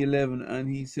 V11. And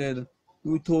he said,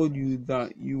 "Who told you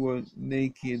that you were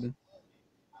naked?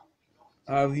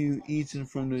 Have you eaten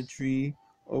from the tree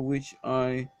of which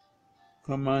I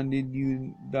commanded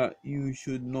you that you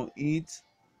should not eat?"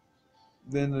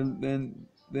 Then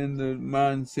the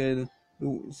man said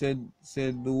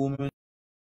the woman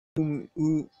whom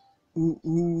who,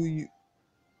 who you,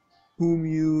 whom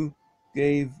you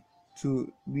gave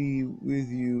to be with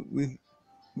you with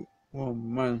oh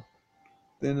man.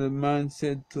 Then the man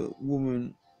said to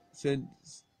woman said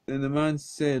then the man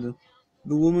said,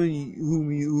 "The woman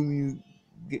you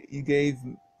gave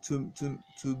to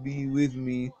be with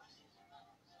me,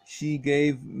 she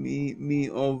gave me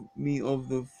of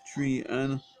the tree,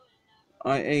 and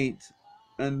I ate."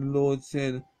 And the Lord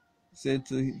said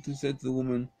to the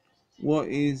woman, "What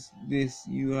is this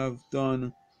you have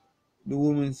done?" The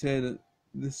woman said,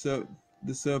 the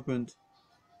serpent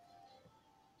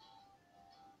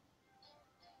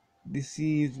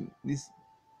deceived this.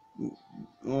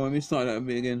 Oh, let me start that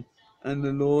bit again. And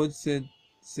the Lord said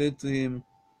to him,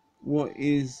 "What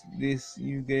is this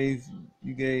you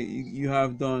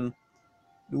have done?"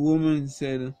 The woman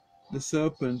said, "The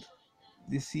serpent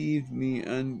deceived me,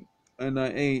 and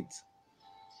I ate."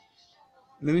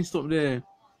 Let me stop there.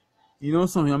 You know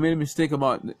something? I made a mistake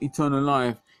about eternal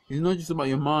life. It's not just about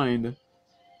your mind.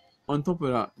 On top of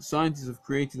that, scientists have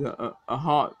created a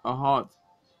heart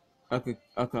like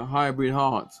a hybrid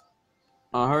heart.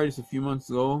 I heard this a few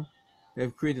months ago.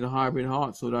 They've created a hybrid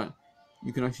heart so that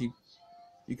you can actually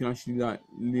like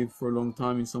live for a long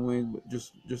time in some ways, but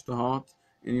just the heart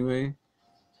anyway.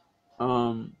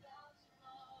 Um,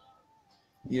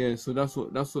 yeah. So that's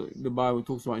what the Bible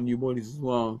talks about in new bodies as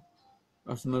well.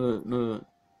 That's another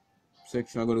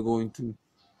section I gotta go into.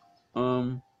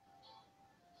 Um,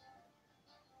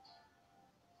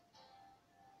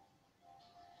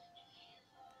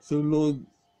 so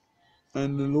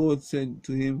the Lord said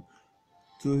to him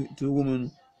to the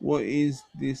woman, "What is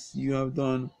this you have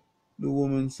done?" The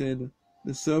woman said,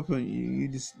 "The serpent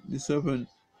the serpent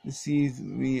deceived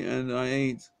me, and I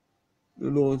ate." The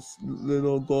Lord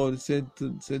God said to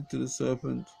the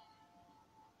serpent.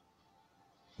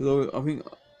 So I think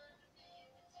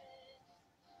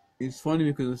it's funny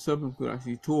because the serpent could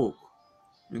actually talk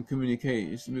and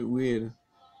communicate. It's a bit weird.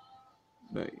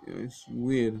 Like it's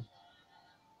weird,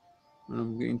 and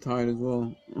I'm getting tired as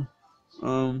well.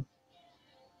 Um,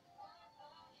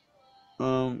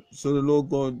 So the Lord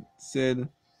God said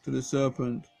to the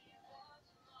serpent,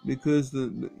 "Because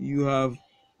you have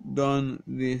done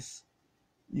this,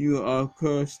 you are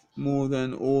cursed more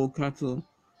than all cattle,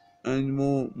 and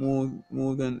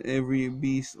more than every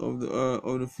beast of the earth,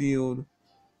 of the field.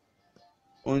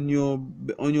 On your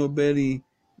belly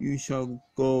you shall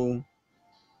go,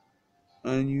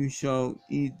 and you shall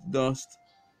eat dust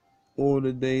all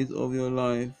the days of your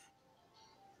life.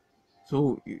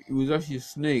 So it was actually a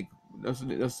snake.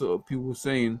 That's what people were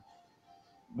saying.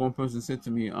 One person said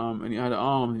to me, and he had an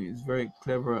arm, and he's very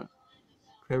clever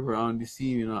and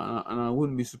deceiving, and I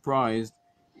wouldn't be surprised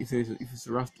if it's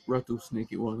a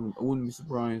rattlesnake. It was. I wouldn't be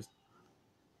surprised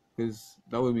because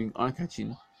that would be eye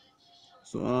catching.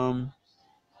 So all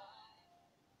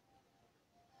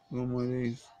my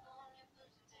days,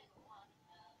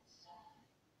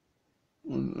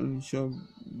 and shall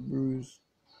bruise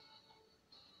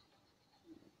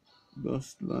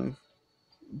dust life,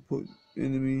 put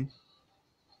enemy,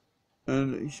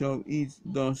 and shall eat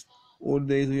dust all the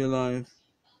days of your life,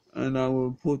 and I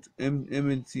will put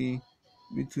enmity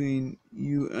between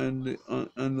you and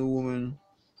the woman,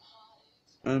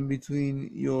 and between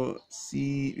your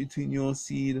seed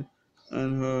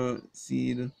and her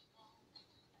seed.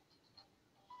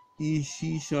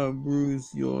 She shall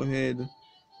bruise your head,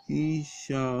 he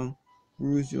shall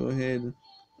bruise your head,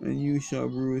 and you shall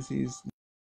bruise his.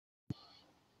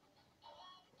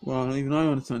 Wow, even I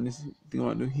understand this thing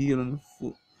about the heel and the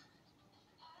foot.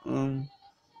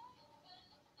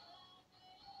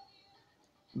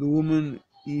 The woman,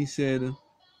 he said,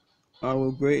 I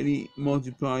will greatly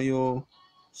multiply your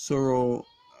sorrow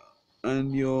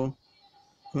and your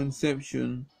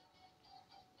conception.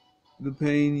 The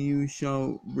pain you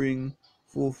shall bring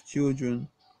forth children.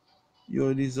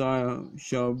 Your desire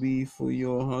shall be for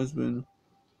your husband,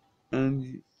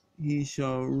 and he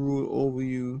shall rule over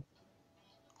you.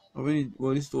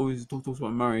 Well, this always talks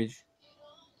about marriage.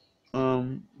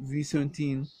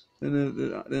 V17.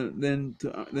 Then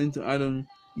to Adam,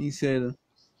 he said,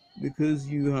 because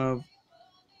you have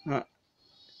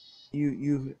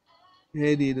you've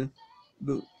headed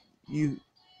the you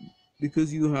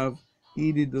because you have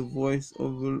heeded the voice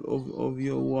of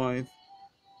your wife,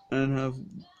 and have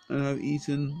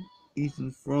eaten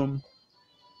from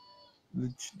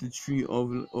the tree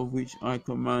of which I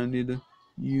commanded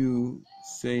you,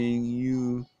 saying,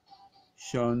 you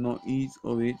shall not eat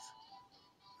of it.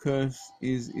 Cursed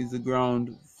is the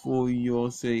ground for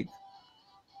your sake.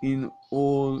 In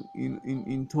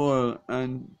toil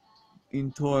and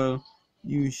in toil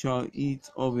you shall eat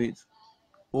of it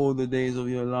all the days of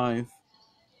your life.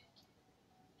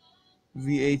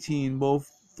 V18. Both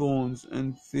thorns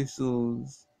and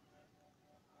thistles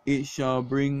it shall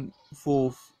bring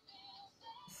forth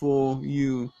for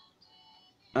you,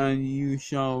 and you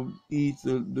shall eat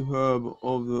the herb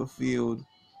of the field.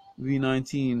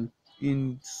 V19.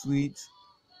 In,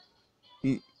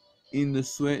 in the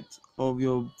sweat of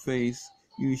your face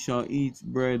you shall eat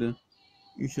bread.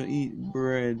 You shall eat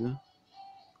bread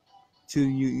till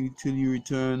you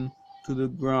return to the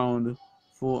ground,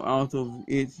 for out of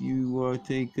it you were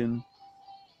taken.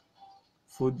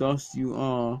 For dust you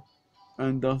are,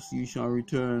 and dust you shall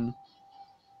return.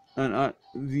 And at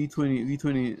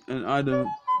V20, and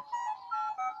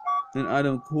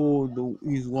Adam called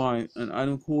his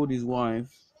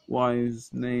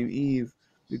wife's name Eve,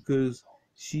 because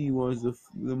she was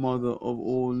the mother of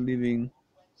all living.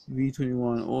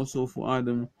 V21. Also for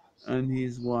Adam and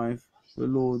his wife the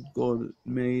Lord God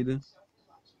made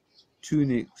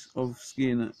tunics of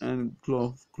skin and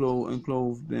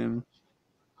clothed them.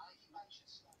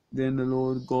 Then the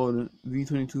Lord God,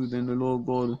 V22, then the Lord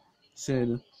God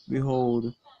said,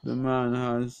 behold, the man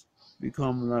has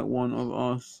become like one of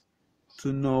us,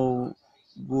 to know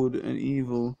good and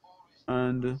evil,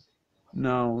 and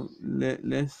now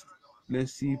lest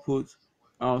he put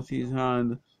out his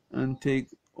hand and take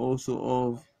also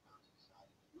of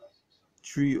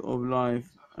tree of life,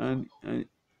 and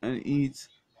eat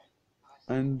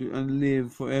and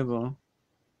live forever.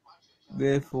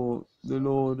 Therefore the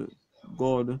Lord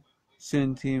God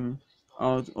sent him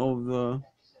out of the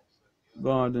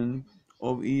garden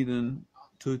of Eden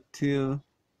to till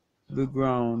the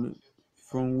ground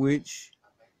from which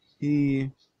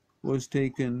he was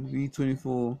taken.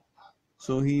 V24.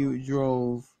 So he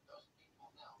drove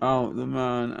out the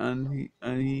man,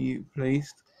 and he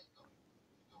placed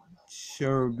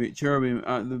cherubim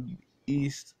at the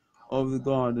east of the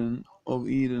garden of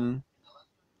Eden,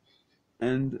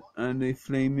 and a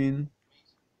flaming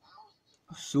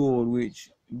sword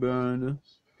which burned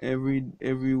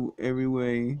every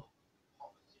way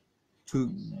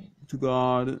to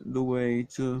guard the way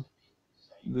to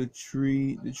the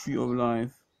tree of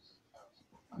life.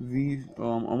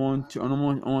 I'm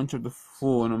on chapter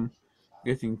 4 and I'm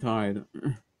getting tired.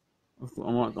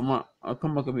 I'll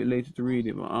come back a bit later to read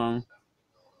it, but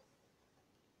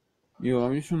yo,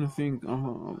 I'm just trying to think. I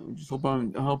just hope I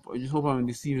haven't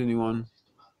deceived anyone.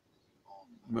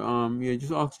 But yeah,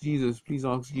 just ask Jesus. Please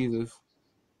ask Jesus,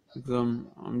 because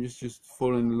I'm just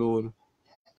following the Lord.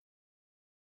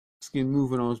 Skin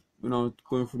move when I was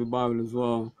going through the Bible as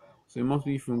well. So it must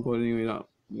be from God anyway. That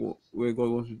where God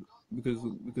wants to, because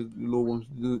the Lord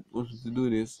wants us to do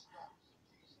this.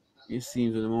 It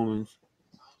seems at the moment.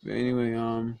 But anyway,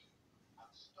 I'm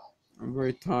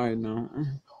very tired now.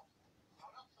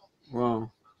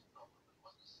 Wow.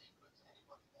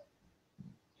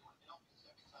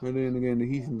 But then again, the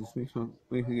heating just makes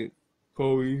me get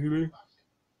cold easily.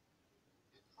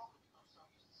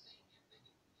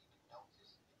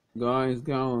 Guys,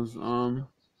 gals, oh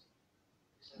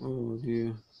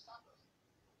dear.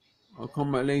 I'll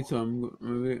come back later. I'm a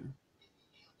bit,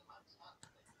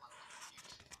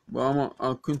 but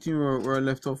I'll continue where I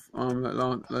left off.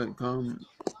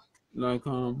 Like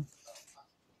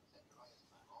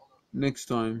next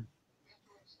time.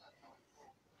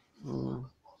 Uh,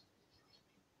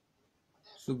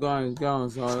 so guys,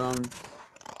 gals, or,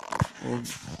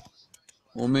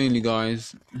 or mainly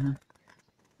guys.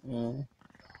 Uh,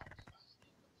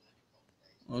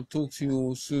 I'll talk to you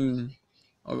all soon.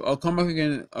 I'll come back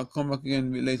again. I'll come back again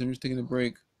a bit later. I'm just taking a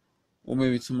break, or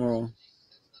maybe tomorrow.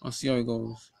 I'll see how it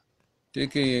goes.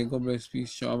 Take care. Yeah. God bless.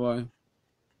 Peace. Ciao. Bye.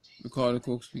 Ricardo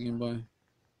Cook speaking. Bye.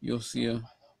 You'll see ya.